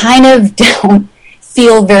kind of don't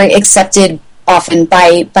feel very accepted often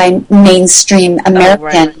by mainstream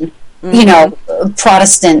American,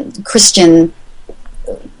 Protestant Christian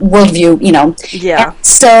worldview, Yeah. And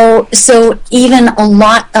so even a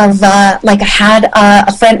lot of I had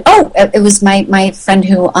a friend. Oh, it was my friend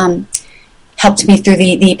who helped me through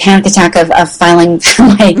the panic attack of filing for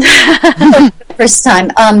my first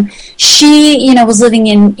time. She, was living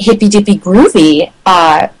in hippy dippy groovy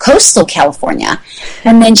coastal California,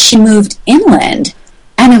 and then she moved inland,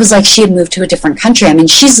 and it was like she had moved to a different country. I mean,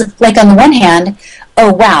 she's like, on the one hand,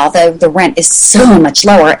 oh wow, the rent is so much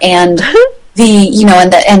lower, and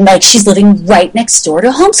and she's living right next door to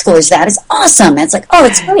homeschoolers. That is awesome. And it's like, oh,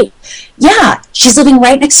 it's great. Yeah, she's living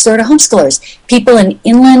right next door to homeschoolers. People in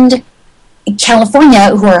inland California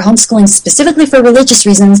who are homeschooling specifically for religious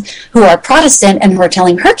reasons, who are Protestant and who are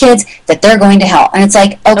telling her kids that they're going to hell. And it's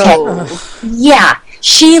like, okay, yeah.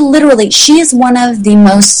 She is one of the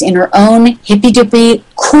most, in her own hippy-dippy,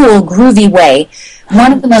 cool, groovy way,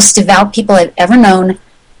 one of the most devout people I've ever known,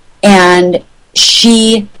 and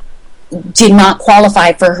she did not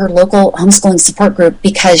qualify for her local homeschooling support group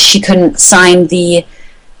because she couldn't sign the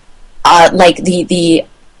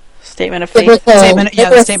Statement of faith.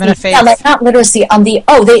 The statement of faith. Yeah, not literacy. They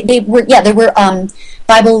were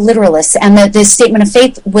Bible literalists, and the statement of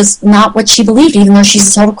faith was not what she believed, even though she's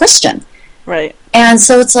a total Christian. Right. And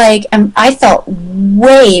so it's like, I felt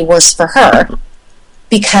way worse for her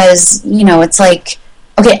because, it's like,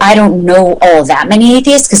 okay, I don't know all that many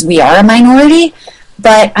atheists because we are a minority,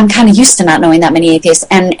 but I'm kind of used to not knowing that many atheists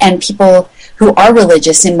and people who are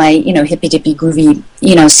religious in my, hippy-dippy, groovy,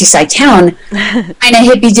 seaside town, kind of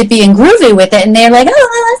hippy-dippy and groovy with it, and they're like,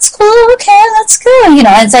 oh, that's cool, okay, that's cool, and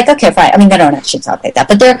it's like, okay, fine. I mean, they don't actually talk like that,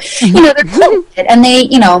 but they're, they're cool with it, and they,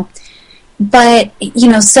 but,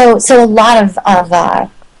 so a lot of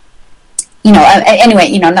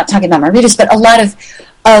anyway, I'm not talking about my readers, but a lot of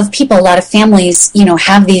people, a lot of families,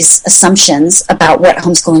 have these assumptions about what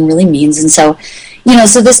homeschooling really means, and so,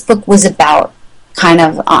 so this book was about kind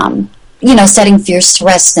of, setting fears to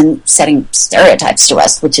rest and setting stereotypes to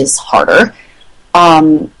rest, which is harder.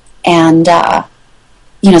 So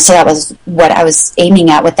that was what I was aiming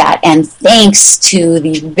at with that. And thanks to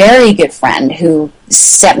the very good friend who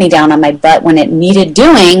set me down on my butt when it needed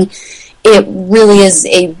doing, it really is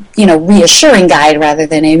a, reassuring guide rather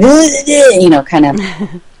than a, kind of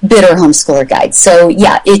bitter homeschooler guide. So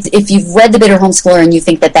yeah, if you've read The Bitter Homeschooler and you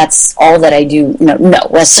think that that's all that I do, no,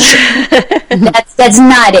 rest assured. that's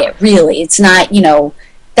not it, really. It's not,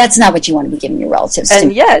 that's not what you want to be giving your relatives.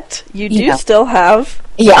 And yet, you do still have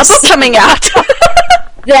a book coming out.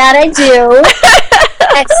 That I do.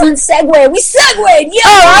 Excellent segue. We segued.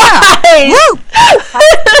 Yeah.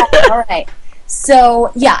 All right.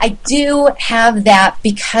 So yeah, I do have that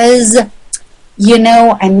because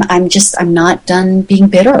I'm not done being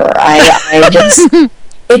bitter. I just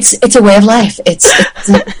it's a way of life. It's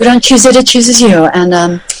you don't choose it chooses you.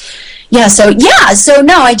 And so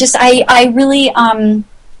no, I really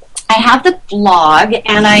I have the blog,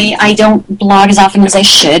 and I don't blog as often as I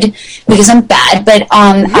should because I'm bad, but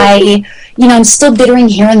I'm still bittering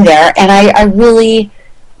here and there, and I really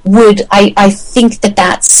would I think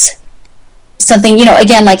that's something,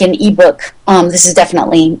 again, like an ebook, this is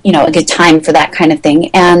definitely, a good time for that kind of thing.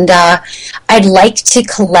 And I'd like to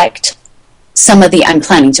collect I'm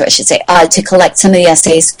planning to, I should say, to collect some of the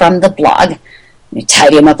essays from the blog,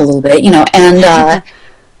 tidy them up a little bit,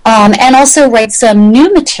 and also write some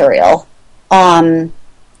new material,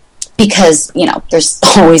 because, there's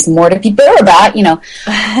always more to be bitter about,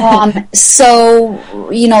 so,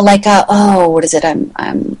 what is it?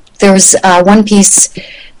 There was one piece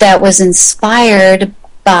that was inspired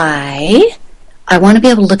by, I want to be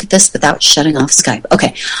able to look at this without shutting off Skype.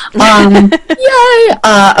 Okay. Yay!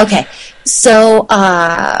 Okay. So,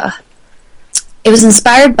 it was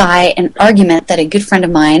inspired by an argument that a good friend of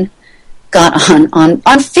mine got on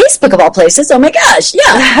Facebook, of all places. Oh my gosh,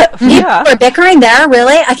 yeah. People were bickering there,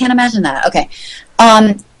 really? I can't imagine that. Okay.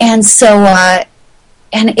 And so,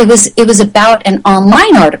 and it was about an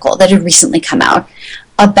online article that had recently come out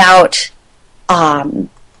about,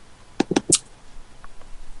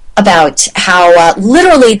 about how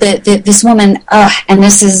literally this woman, and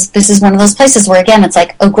this is one of those places where, again, it's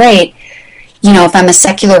like, oh, great, if I'm a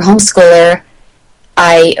secular homeschooler,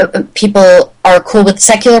 people are cool with the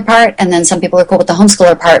secular part, and then some people are cool with the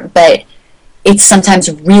homeschooler part, but it's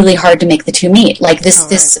sometimes really hard to make the two meet. Like this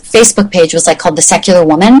Facebook page was called The Secular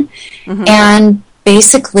Woman, and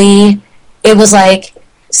basically it was like,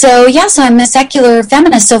 so I'm a secular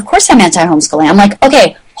feminist, so of course I'm anti-homeschooling. I'm like,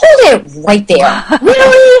 okay, hold it right there.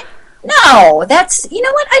 Really? No, that's,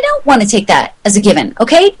 what? I don't want to take that as a given,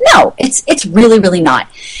 okay? No, it's really, really not.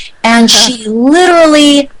 And she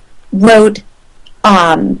literally wrote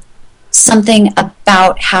something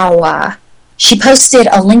about how she posted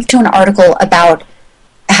a link to an article about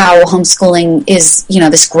how homeschooling is,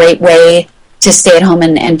 this great way to stay at home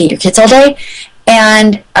and beat your kids all day.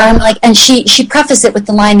 And I'm like, and she prefaced it with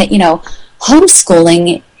the line that,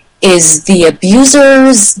 homeschooling is the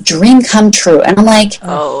abuser's dream come true. And I'm like,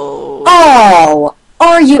 oh,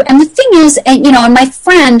 are you? And the thing is, and my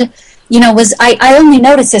friend, I only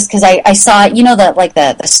noticed this because I saw,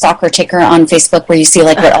 the stalker ticker on Facebook where you see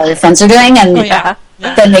what all your friends are doing, and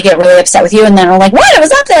then they get really upset with you, and then are like, what? I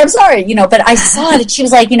was up there, I'm sorry, but I saw that she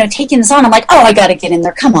was taking this on. I'm like, oh, I gotta get in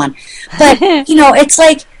there, come on. But, it's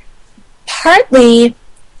like, partly,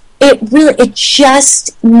 it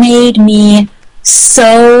just made me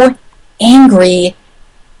so angry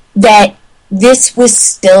that this was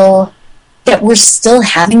still, that we're still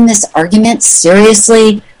having this argument,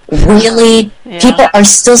 seriously. Really, people are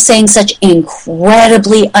still saying such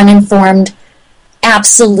incredibly uninformed,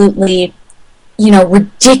 absolutely,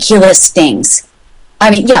 ridiculous things. I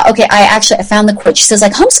mean, I found the quote. She says,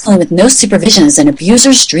 homeschooling with no supervision is an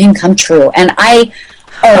abuser's dream come true. And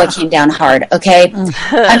it came down hard, okay?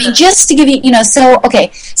 I mean, just to give you, so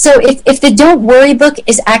if the Don't Worry book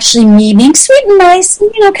is actually me being sweet and nice,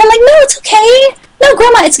 kind of no, it's okay. No,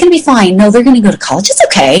 Grandma, it's going to be fine. No, they're going to go to college. It's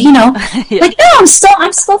okay, no, I'm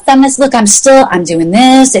still feminist. Look, I'm doing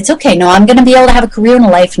this. It's okay. No, I'm going to be able to have a career and a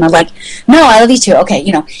life. And I'm like, no, I love you too. Okay,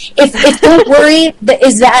 if Don't Worry,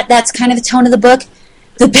 that's kind of the tone of the book.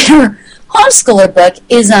 The Bitter Homeschooler book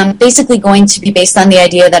is basically going to be based on the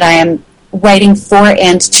idea that I am writing for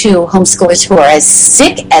and to homeschoolers who are as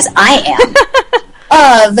sick as I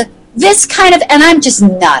am of this kind of, and I'm just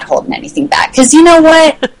not holding anything back. Because you know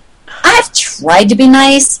what? I've tried to be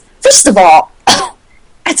nice. First of all,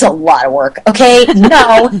 that's a lot of work, okay?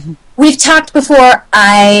 No, we've talked before,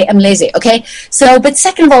 I am lazy, okay? So, but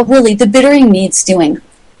second of all, really, the bittering needs doing,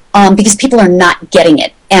 because people are not getting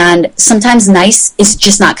it. And sometimes nice is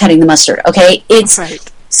just not cutting the mustard, okay? It's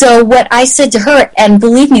right. So what I said to her, and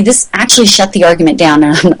believe me, this actually shut the argument down,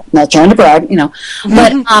 and I'm not trying to brag,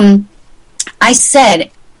 but I said,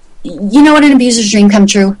 you know what an abuser's dream come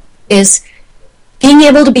true is? Being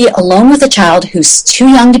able to be alone with a child who's too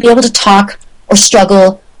young to be able to talk or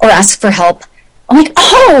struggle or ask for help. I'm like,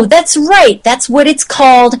 oh, that's right. That's what it's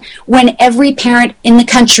called when every parent in the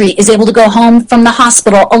country is able to go home from the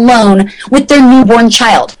hospital alone with their newborn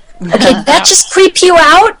child. Okay, did that just creep you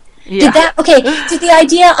out? Yeah. Did the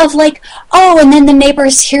idea of and then the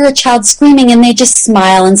neighbors hear a child screaming and they just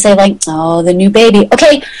smile and say oh, the new baby.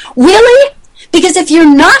 Okay, really? Because if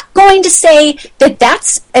you're not going to say that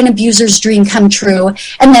that's an abuser's dream come true,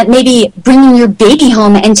 and that maybe bringing your baby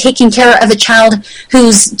home and taking care of a child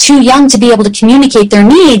who's too young to be able to communicate their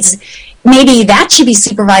needs, maybe that should be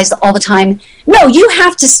supervised all the time. No, you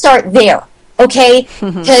have to start there, okay?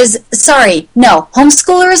 Because,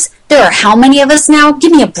 homeschoolers, there are how many of us now?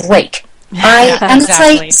 Give me a break. All right? And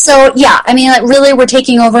exactly. It's really we're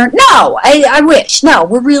taking over? No, I wish. No,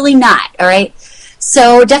 we're really not, all right?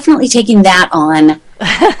 So definitely taking that on,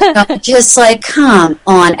 just come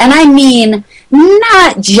on. And I mean,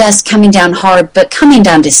 not just coming down hard, but coming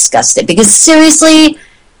down disgusted. Because seriously,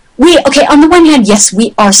 on the one hand, yes,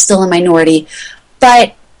 we are still a minority.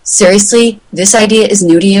 But seriously, this idea is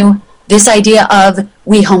new to you. This idea of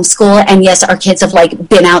we homeschool, and yes, our kids have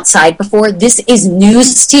been outside before. This is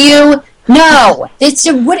news to you? No.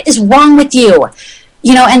 What is wrong with you?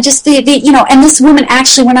 And just and this woman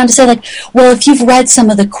actually went on to say, well, if you've read some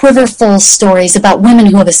of the Quiverful stories about women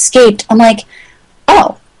who have escaped, I'm like,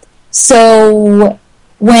 oh, so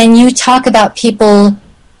when you talk about people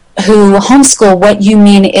who homeschool, what you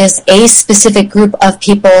mean is a specific group of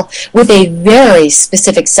people with a very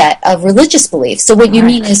specific set of religious beliefs. So what you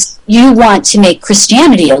mean is you want to make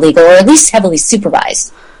Christianity illegal, or at least heavily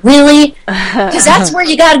supervised. Really? Because that's where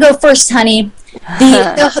you got to go first, honey.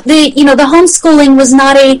 The homeschooling was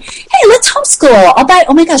not a, hey, let's homeschool.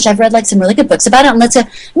 Oh my gosh, I've read some really good books about it, and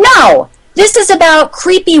no, this is about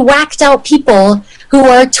creepy, whacked out people who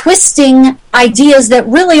are twisting ideas that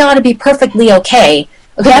really ought to be perfectly okay,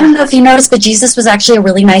 Okay, I don't know if you noticed, but Jesus was actually a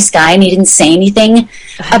really nice guy, and he didn't say anything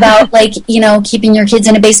about, like, keeping your kids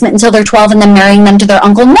in a basement until they're 12 and then marrying them to their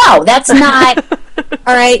uncle. No, that's not.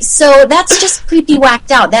 All right, so that's just creepy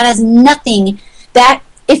whacked out. That has nothing,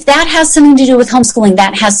 if that has something to do with homeschooling,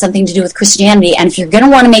 that has something to do with Christianity, and if you're going to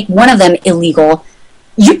want to make one of them illegal,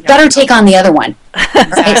 you better take on the other one.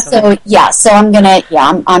 Right? So I'm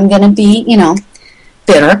gonna be,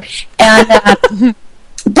 bitter, and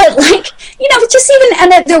but just even,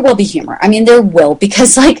 and there will be humor. I mean, there will,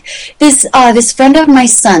 because this friend of my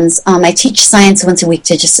son's, I teach science once a week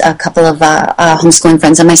to just a couple of homeschooling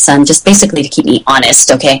friends of my son, just basically to keep me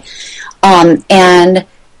honest, okay, and.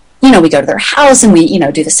 We go to their house and we,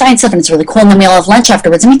 do the science stuff, and it's really cool. And then we all have lunch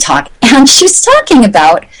afterwards and we talk. And she's talking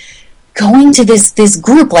about going to this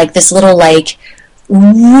group, like this little, really,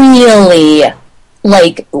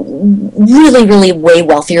 really way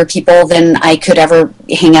wealthier people than I could ever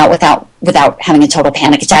hang out without having a total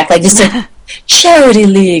panic attack. Like this charity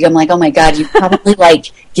league. I'm like, oh my God, you've probably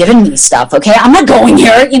given me stuff. Okay, I'm not going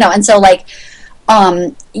here. And so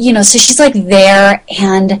so she's there,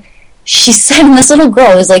 and she said, and this little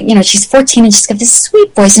girl is she's 14 and she's got this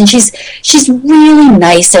sweet voice, and she's really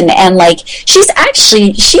nice, and she's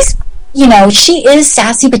she is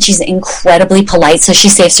sassy, but she's incredibly polite, so she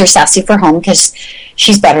saves her sassy for home because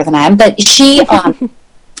she's better than I am. But she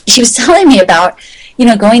was telling me about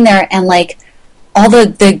going there, and all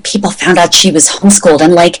the people found out she was homeschooled,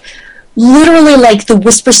 and literally the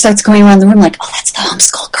whisper starts going around the room, oh, that's the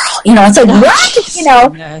homeschool girl, it's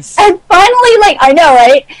what? Yes. And finally, I know,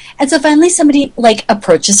 right? And so finally somebody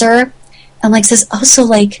approaches her and says, oh, so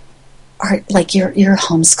you're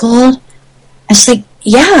homeschooled? And she's like,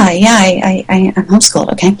 yeah, I'm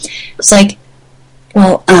homeschooled, okay. It's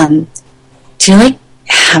well, do you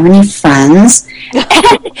have any friends?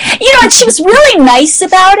 And she was really nice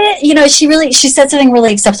about it. She said something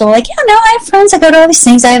really acceptable, yeah, no, I have friends, I go to all these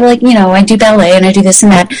things, I have I do ballet and I do this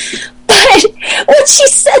and that. But what she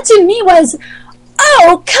said to me was,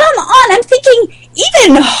 oh, come on, I'm thinking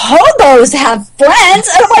even hobos have friends.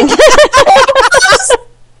 And I'm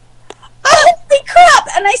holy crap.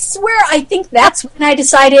 And I swear, I think that's when I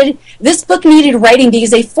decided this book needed writing,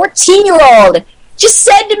 because a 14-year-old just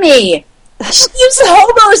said to me, use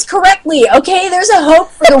hobos correctly, okay? There's a hope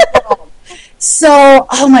for the world. So,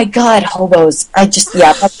 oh my God, hobos. I'll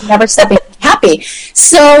never stop being happy.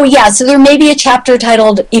 So, so there may be a chapter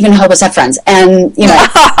titled Even Hobos Have Friends. And,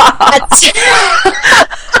 that's...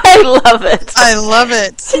 I love it. I love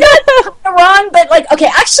it. Wrong, but, okay,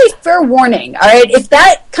 actually, fair warning, all right? If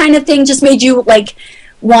that kind of thing just made you,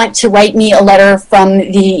 want to write me a letter from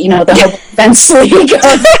the Hobo Defense League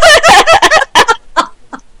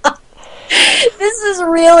this is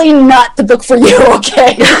really not the book for you,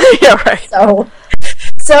 okay? Yeah, right.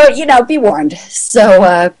 So be warned.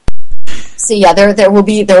 So yeah, there will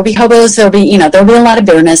be hobos. There'll be a lot of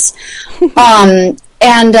bitterness.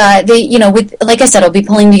 And they, with, like I said, I'll be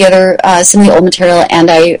pulling together some of the old material, and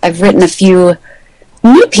I've written a few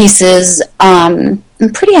new pieces. I'm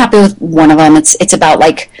pretty happy with one of them. It's about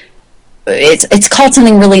it's called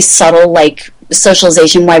something really subtle,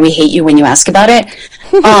 socialization, why we hate you when you ask about it.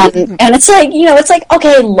 And it's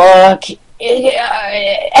okay, look,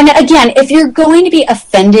 and again, if you're going to be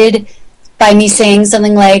offended by me saying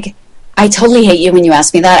something I totally hate you when you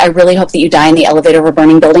ask me that, I really hope that you die in the elevator of a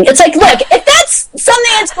burning building. It's look, if that's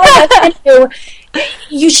something that's going to offend you,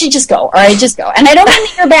 you should just go, all right, just go. And I don't mean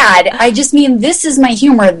that you're bad, I just mean this is my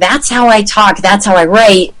humor, that's how I talk, that's how I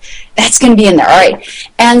write, that's going to be in there, all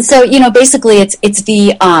right? And so, basically it's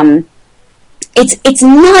the, it's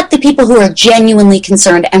not the people who are genuinely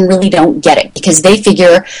concerned and really don't get it, because they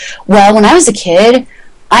figure, well, when I was a kid,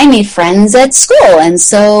 I made friends at school, and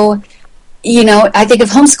so, I think of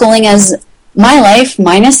homeschooling as my life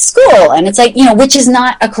minus school, and it's which is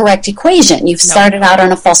not a correct equation. You've started out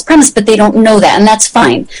on a false premise, but they don't know that, and that's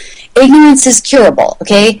fine. Ignorance is curable,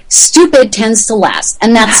 okay? Stupid tends to last,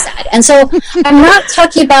 and that's sad. And so I'm not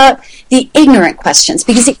talking about the ignorant questions,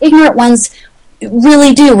 because the ignorant ones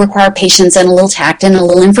really do require patience and a little tact and a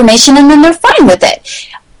little information, and then they're fine with it.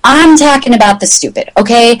 I'm talking about the stupid,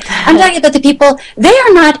 okay? I'm talking about the people, they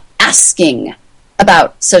are not asking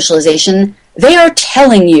about socialization, they are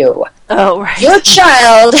telling you. Oh, right. Your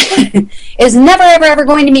child is never, ever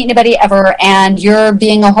going to meet anybody ever, and you're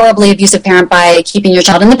being a horribly abusive parent by keeping your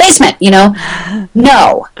child in the basement,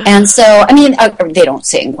 No. And so, I mean, they don't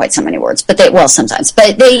say it in quite so many words, but sometimes.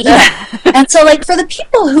 But they, and so, for the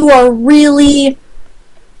people who are really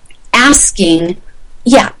asking,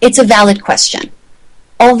 yeah, it's a valid question.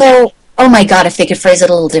 Although, oh my God, if they could phrase it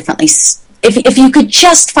a little differently, if you could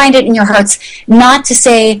just find it in your hearts not to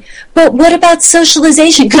say, but what about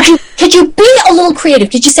socialization? Could you be a little creative?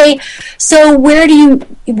 Could you say, so where do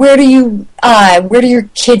your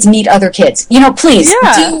kids meet other kids? Please.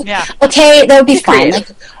 Yeah. Okay, that would be fine.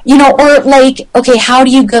 Creative. Okay, how do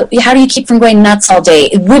you keep from going nuts all day?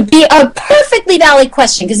 It would be a perfectly valid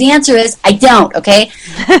question, because the answer is, I don't, okay?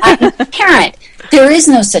 I'm a parent. There is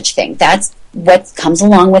no such thing. That's what comes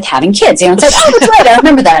along with having kids. It's like, oh, that's right, I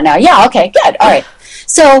remember that now. Yeah, okay, good, all right.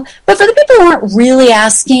 So, but for the people who aren't really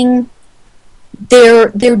asking,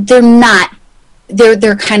 they're not.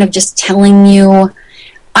 They're kind of just telling you.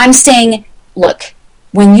 I'm saying, look,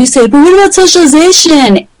 when you say, but what about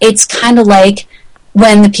socialization? It's kind of like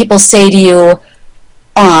when the people say to you,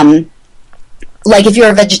 like if you're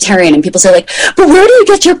a vegetarian and people say like, but where do you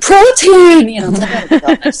get your protein? It's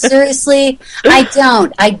like, seriously, I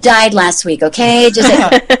don't. I died last week, okay?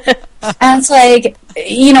 And it's like,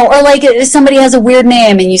 or like somebody has a weird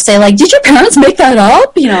name and you say like, did your parents make that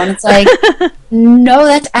up? And it's like, no,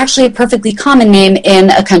 that's actually a perfectly common name in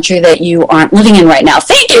a country that you aren't living in right now.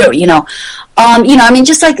 Thank you,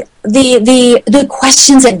 just like the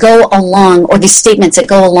questions that go along, or the statements that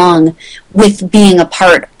go along with being a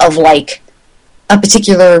part of like a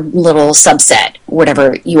particular little subset,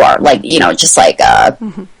 whatever you are, like, just like,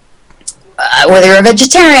 whether you're a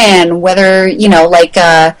vegetarian, whether,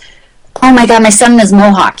 oh my God, my son is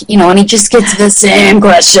Mohawk, and he just gets the same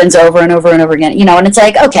questions over and over and over again, and it's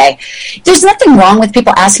like, okay, there's nothing wrong with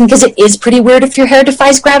people asking, because it is pretty weird if your hair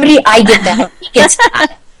defies gravity. I get that. He gets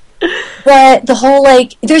that. But the whole,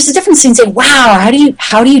 like, there's a difference between saying, wow,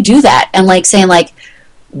 how do you do that? And like saying like,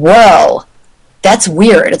 whoa, that's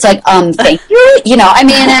weird. It's like, thank you.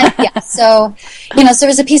 Yeah. So, so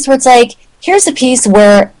there's a piece where it's like, here's a piece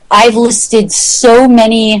where I've listed so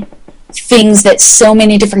many things that so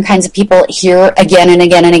many different kinds of people hear again and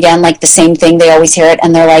again and again, like the same thing. They always hear it,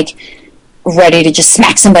 and they're like ready to just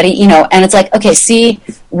smack somebody, and it's like, okay, see,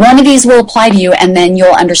 one of these will apply to you, and then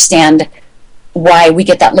you'll understand why we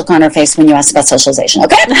get that look on our face when you ask about socialization.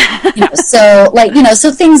 Okay. So like, so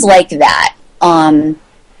things like that.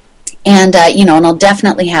 And I'll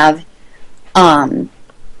definitely have the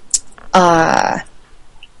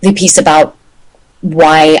piece about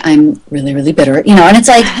why I'm really, really bitter, and it's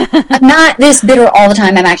like, I'm not this bitter all the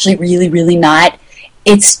time. I'm actually really, really not.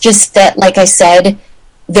 It's just that, like I said,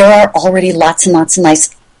 there are already lots and lots of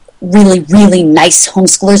nice, really, really nice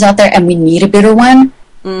homeschoolers out there, and we need a bitter one.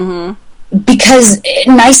 Mm-hmm. Because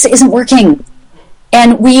nice isn't working.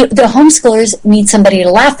 And the homeschoolers need somebody to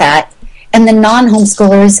laugh at, and the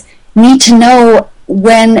non-homeschoolers need to know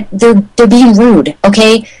when they're being rude,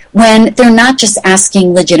 okay? When they're not just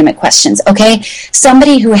asking legitimate questions, okay?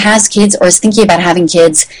 Somebody who has kids or is thinking about having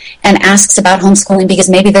kids and asks about homeschooling because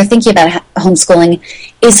maybe they're thinking about homeschooling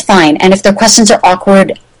is fine. And if their questions are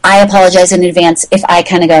awkward, I apologize in advance if I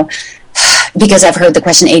kind of go, because I've heard the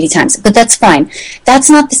question 80 times, but that's fine. That's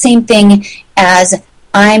not the same thing as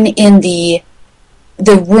I'm in the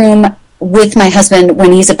room with my husband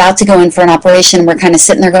when he's about to go in for an operation. We're kind of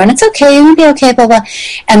sitting there going, it's okay, you'll be okay, blah, blah.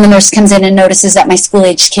 And the nurse comes in and notices that my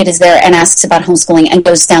school-aged kid is there and asks about homeschooling and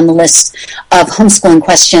goes down the list of homeschooling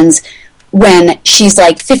questions. When she's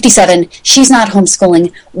like 57, she's not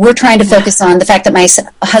homeschooling. We're trying to focus on the fact that my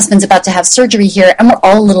husband's about to have surgery here, and we're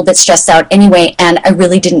all a little bit stressed out anyway, and I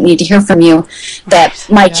really didn't need to hear from you that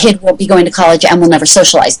my kid won't be going to college and will never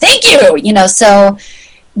socialize. Thank you! So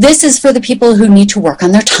this is for the people who need to work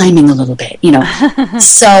on their timing a little bit,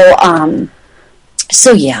 So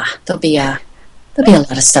yeah, there'll be a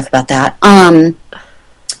lot of stuff about that.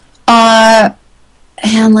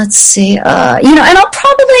 And let's see, and I'll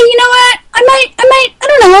probably, I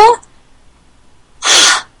don't know.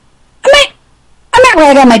 I might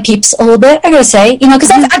rag on my peeps a little bit, I gotta say, because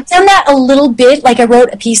I've done that a little bit. Like I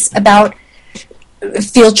wrote a piece about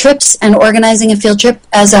field trips and organizing a field trip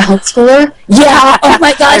as a homeschooler. Yeah, oh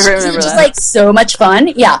my gosh, it was just like so much fun.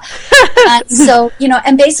 Yeah. So,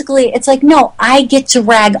 and basically it's like, no, I get to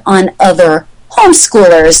rag on other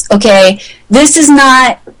homeschoolers, okay? This is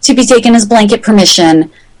not to be taken as blanket permission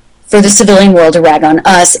for the civilian world to rag on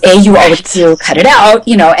us. A, you always do, cut it out,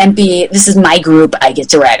 and B, this is my group, I get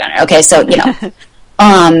to rag on it, okay? So,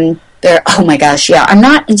 oh my gosh, yeah, I'm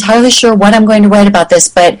not entirely sure what I'm going to write about this,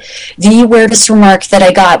 but the weirdest remark that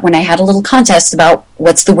I got when I had a little contest about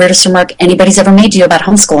what's the weirdest remark anybody's ever made to you about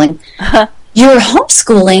homeschooling. You're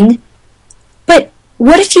homeschooling, but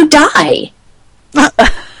what if you die?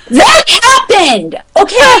 That happened!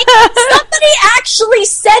 Okay? Somebody actually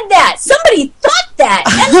said that. Somebody thought that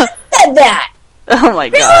and said that. Oh my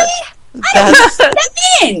really? God. I don't know what that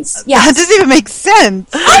means. Yeah. That doesn't even make sense.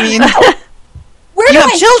 I mean, where You do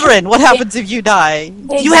have I... children. What happens if you die?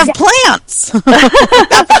 You have plants. What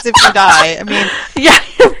happens if you die? I mean, Yeah,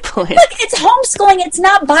 please. Look, it's homeschooling. It's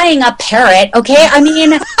not buying a parrot, okay? I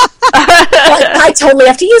mean, I totally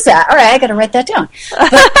have to use that. All right, I got to write that down.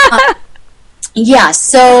 But, yeah,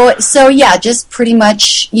 so yeah, just pretty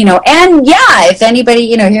much, and yeah, if anybody,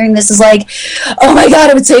 hearing this is like, oh my God,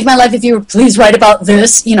 it would save my life if you would please write about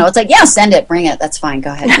this, it's like, yeah, send it, bring it, that's fine,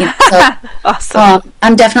 go ahead. So, Awesome.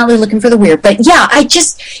 I'm definitely looking for the weird, but yeah, I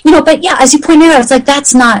just, but yeah, as you pointed out, it's like,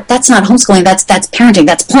 that's not homeschooling, that's parenting,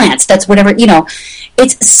 that's plants, that's whatever,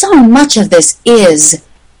 it's so much of this is,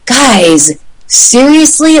 guys,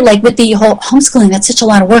 seriously, like with the whole homeschooling, that's such a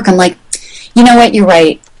lot of work. I'm like, you know what, you're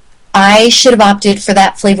right. I should have opted for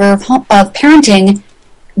that flavor of parenting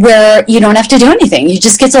where you don't have to do anything. You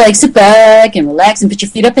just get to like sit back and relax and put your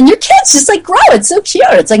feet up and your kids just like grow. It's so cute.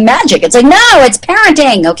 It's like magic. It's like, no, it's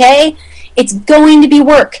parenting, okay? It's going to be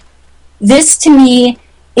work. This to me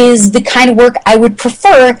is the kind of work I would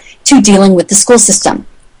prefer to dealing with the school system.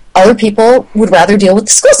 Other people would rather deal with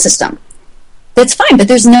the school system. That's fine, but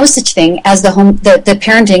there's no such thing as the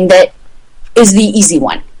parenting that is the easy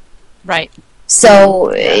one. right.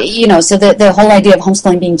 So, so the whole idea of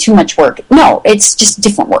homeschooling being too much work, no, it's just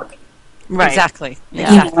different work. Right. Exactly.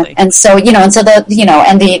 Yeah. Exactly. And so, and so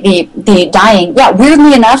the dying, yeah,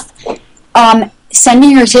 weirdly enough,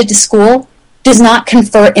 sending your kid to school does not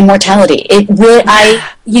confer immortality. It would,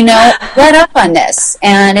 read up on this,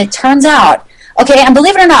 and it turns out, okay, and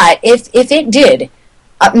believe it or not, if it did,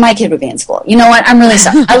 my kid would be in school. You know what? I'm really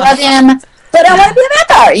sorry. I love him. But I want to be a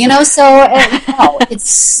vampire, so no,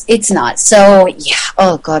 it's not. So, yeah,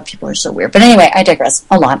 oh, God, people are so weird. But anyway, I digress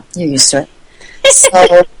a lot. You're used to it.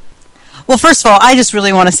 So, Well, first of all, I just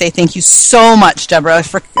really want to say thank you so much, Deborah,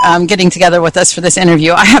 for getting together with us for this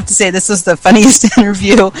interview. I have to say this was the funniest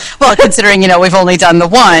interview. Well, considering, we've only done the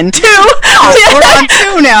one. We're on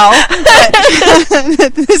two now.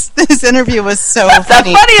 But this interview was so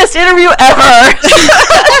funny. The funniest interview ever.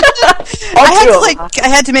 I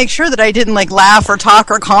had to make sure that I didn't laugh or talk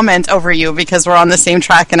or comment over you because we're on the same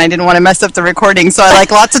track and I didn't want to mess up the recording. So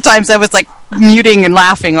lots of times I was muting and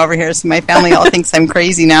laughing over here, so my family all thinks I'm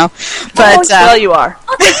crazy now. But well, you are.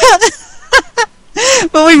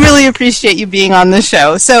 But we really appreciate you being on the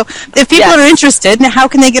show. So if people are interested, how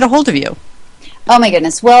can they get a hold of you? oh my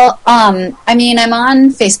goodness. Well, I'm on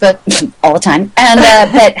Facebook all the time, and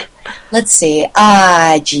but let's see.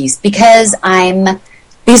 Because I'm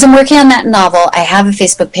working on that novel, I have a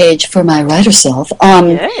Facebook page for my writer self.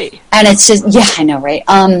 Yay. And it's just, yeah, I know, right?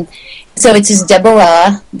 So it's just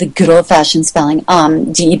Deborah, the good old-fashioned spelling,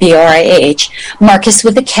 Deborah, Marcus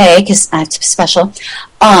with a K, because I have to be special,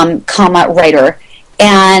 comma, writer.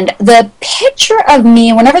 And the picture of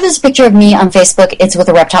me, whenever there's a picture of me on Facebook, it's with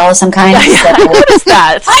a reptile of some kind. What is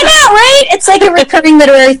that? I know, right? It's like a recurring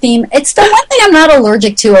literary theme. It's the one thing I'm not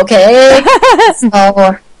allergic to, okay?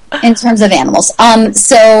 So, in terms of animals.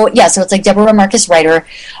 So it's like Deborah Marcus Writer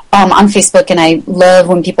on Facebook, and I love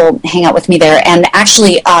when people hang out with me there. And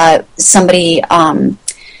actually, somebody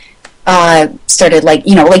started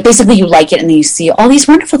basically you like it and then you see all these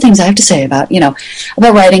wonderful things I have to say about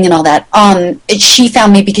writing and all that. She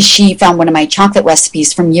found me because she found one of my chocolate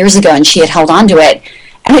recipes from years ago and she had held on to it.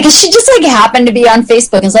 And I guess she just happened to be on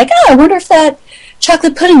Facebook and was like, oh, I wonder if that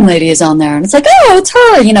chocolate pudding lady is on there. And it's like, oh, it's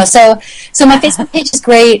her, So my Facebook page is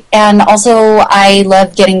great. And also I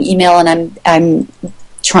love getting email, and I'm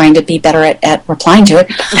trying to be better at replying to it.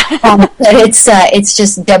 But it's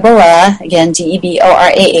just Deborah, again,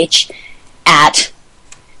 Deborah, at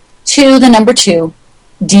 2,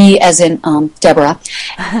 D as in Deborah,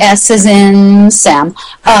 S as in Sam,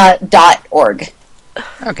 .org.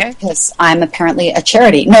 Okay. Because I'm apparently a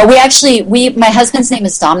charity. No, my husband's name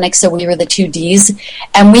is Dominic, so we were the 2 Ds,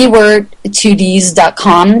 and we were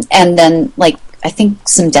 2ds.com, and then I think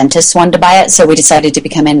some dentists wanted to buy it, so we decided to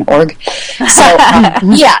become an org. So,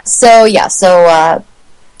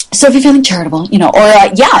 so if you're feeling charitable,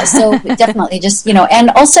 so definitely just, and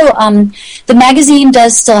also the magazine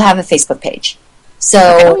does still have a Facebook page.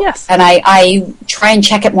 So, yes. And I try and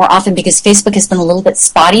check it more often because Facebook has been a little bit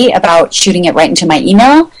spotty about shooting it right into my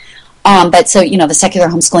email. But so, the Secular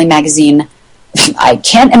Homeschooling Magazine, I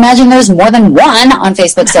can't imagine there's more than one on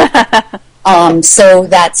Facebook. So, so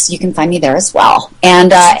that's, you can find me there as well.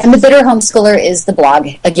 And the Bitter Homeschooler is the blog.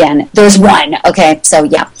 Again, there's one. Okay. So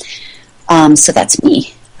yeah. So that's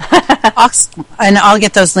me. Awesome. And I'll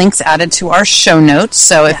get those links added to our show notes.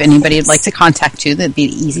 So if anybody would like to contact you, that'd be an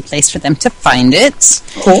easy place for them to find it.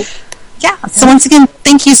 Cool. Yeah. So once again,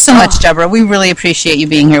 thank you so much, Deborah. We really appreciate you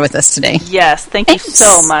being here with us today. Yes, thank you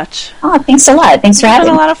so much. Oh, thanks a lot. Thanks for having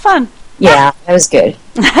me. It's been a lot of fun. Yeah, that was good.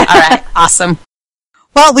 All right. Awesome.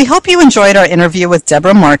 Well, we hope you enjoyed our interview with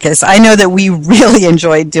Deborah Marcus. I know that we really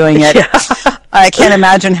enjoyed doing it. Yeah. I can't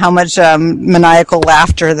imagine how much maniacal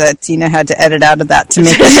laughter that Tina had to edit out of that to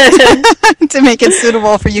make it to make it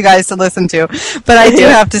suitable for you guys to listen to. But I do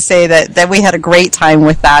have to say that we had a great time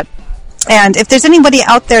with that. And if there's anybody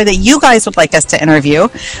out there that you guys would like us to interview,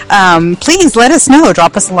 please let us know.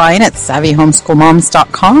 Drop us a line at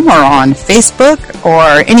SavvyHomeschoolMoms.com or on Facebook or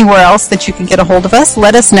anywhere else that you can get a hold of us.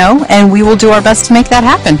 Let us know, and we will do our best to make that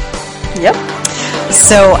happen. Yep.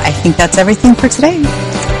 So I think that's everything for today.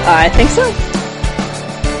 I think so.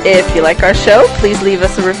 If you like our show, please leave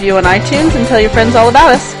us a review on iTunes and tell your friends all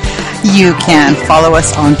about us. You can follow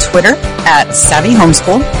us on Twitter at Savvy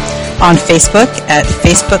Homeschool, on Facebook at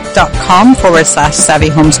facebook.com/Savvy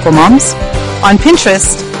Homeschool Moms, on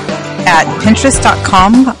Pinterest at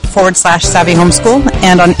pinterest.com/Savvy Homeschool,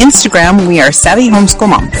 and on Instagram we are Savvy Homeschool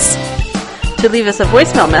Moms. To leave us a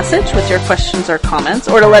voicemail message with your questions or comments,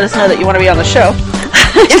 or to let us know that you want to be on the show,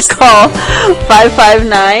 call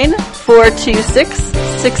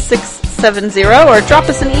 559-426-6670, or drop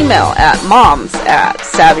us an email at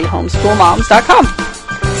moms@savvyhomeschoolmoms.com.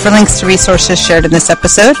 For links to resources shared in this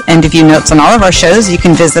episode and to view notes on all of our shows, you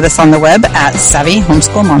can visit us on the web at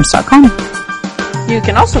savvyhomeschoolmoms.com. You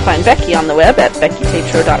can also find Becky on the web at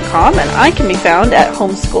beckytatro.com, and I can be found at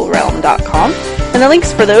homeschoolrealm.com. And the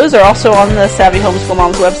links for those are also on the Savvy Homeschool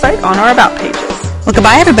Moms website on our About pages. Well,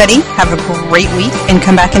 goodbye, everybody. Have a great week, and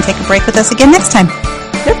come back and take a break with us again next time.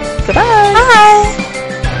 Yep. Goodbye. Bye.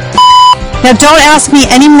 Now, don't ask me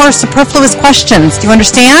any more superfluous questions. Do you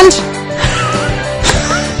understand?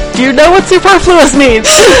 Do you know what superfluous means?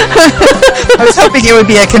 I was hoping it would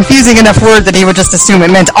be a confusing enough word that he would just assume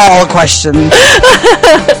it meant all questions.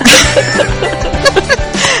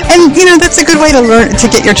 And, that's a good way to learn to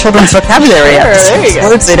get your children's vocabulary out. There you go.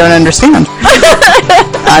 Words they don't understand.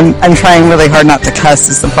 I'm trying really hard not to cuss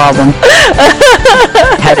is the problem.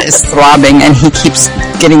 Head is throbbing, and he keeps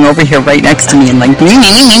getting over here right next to me and like, me.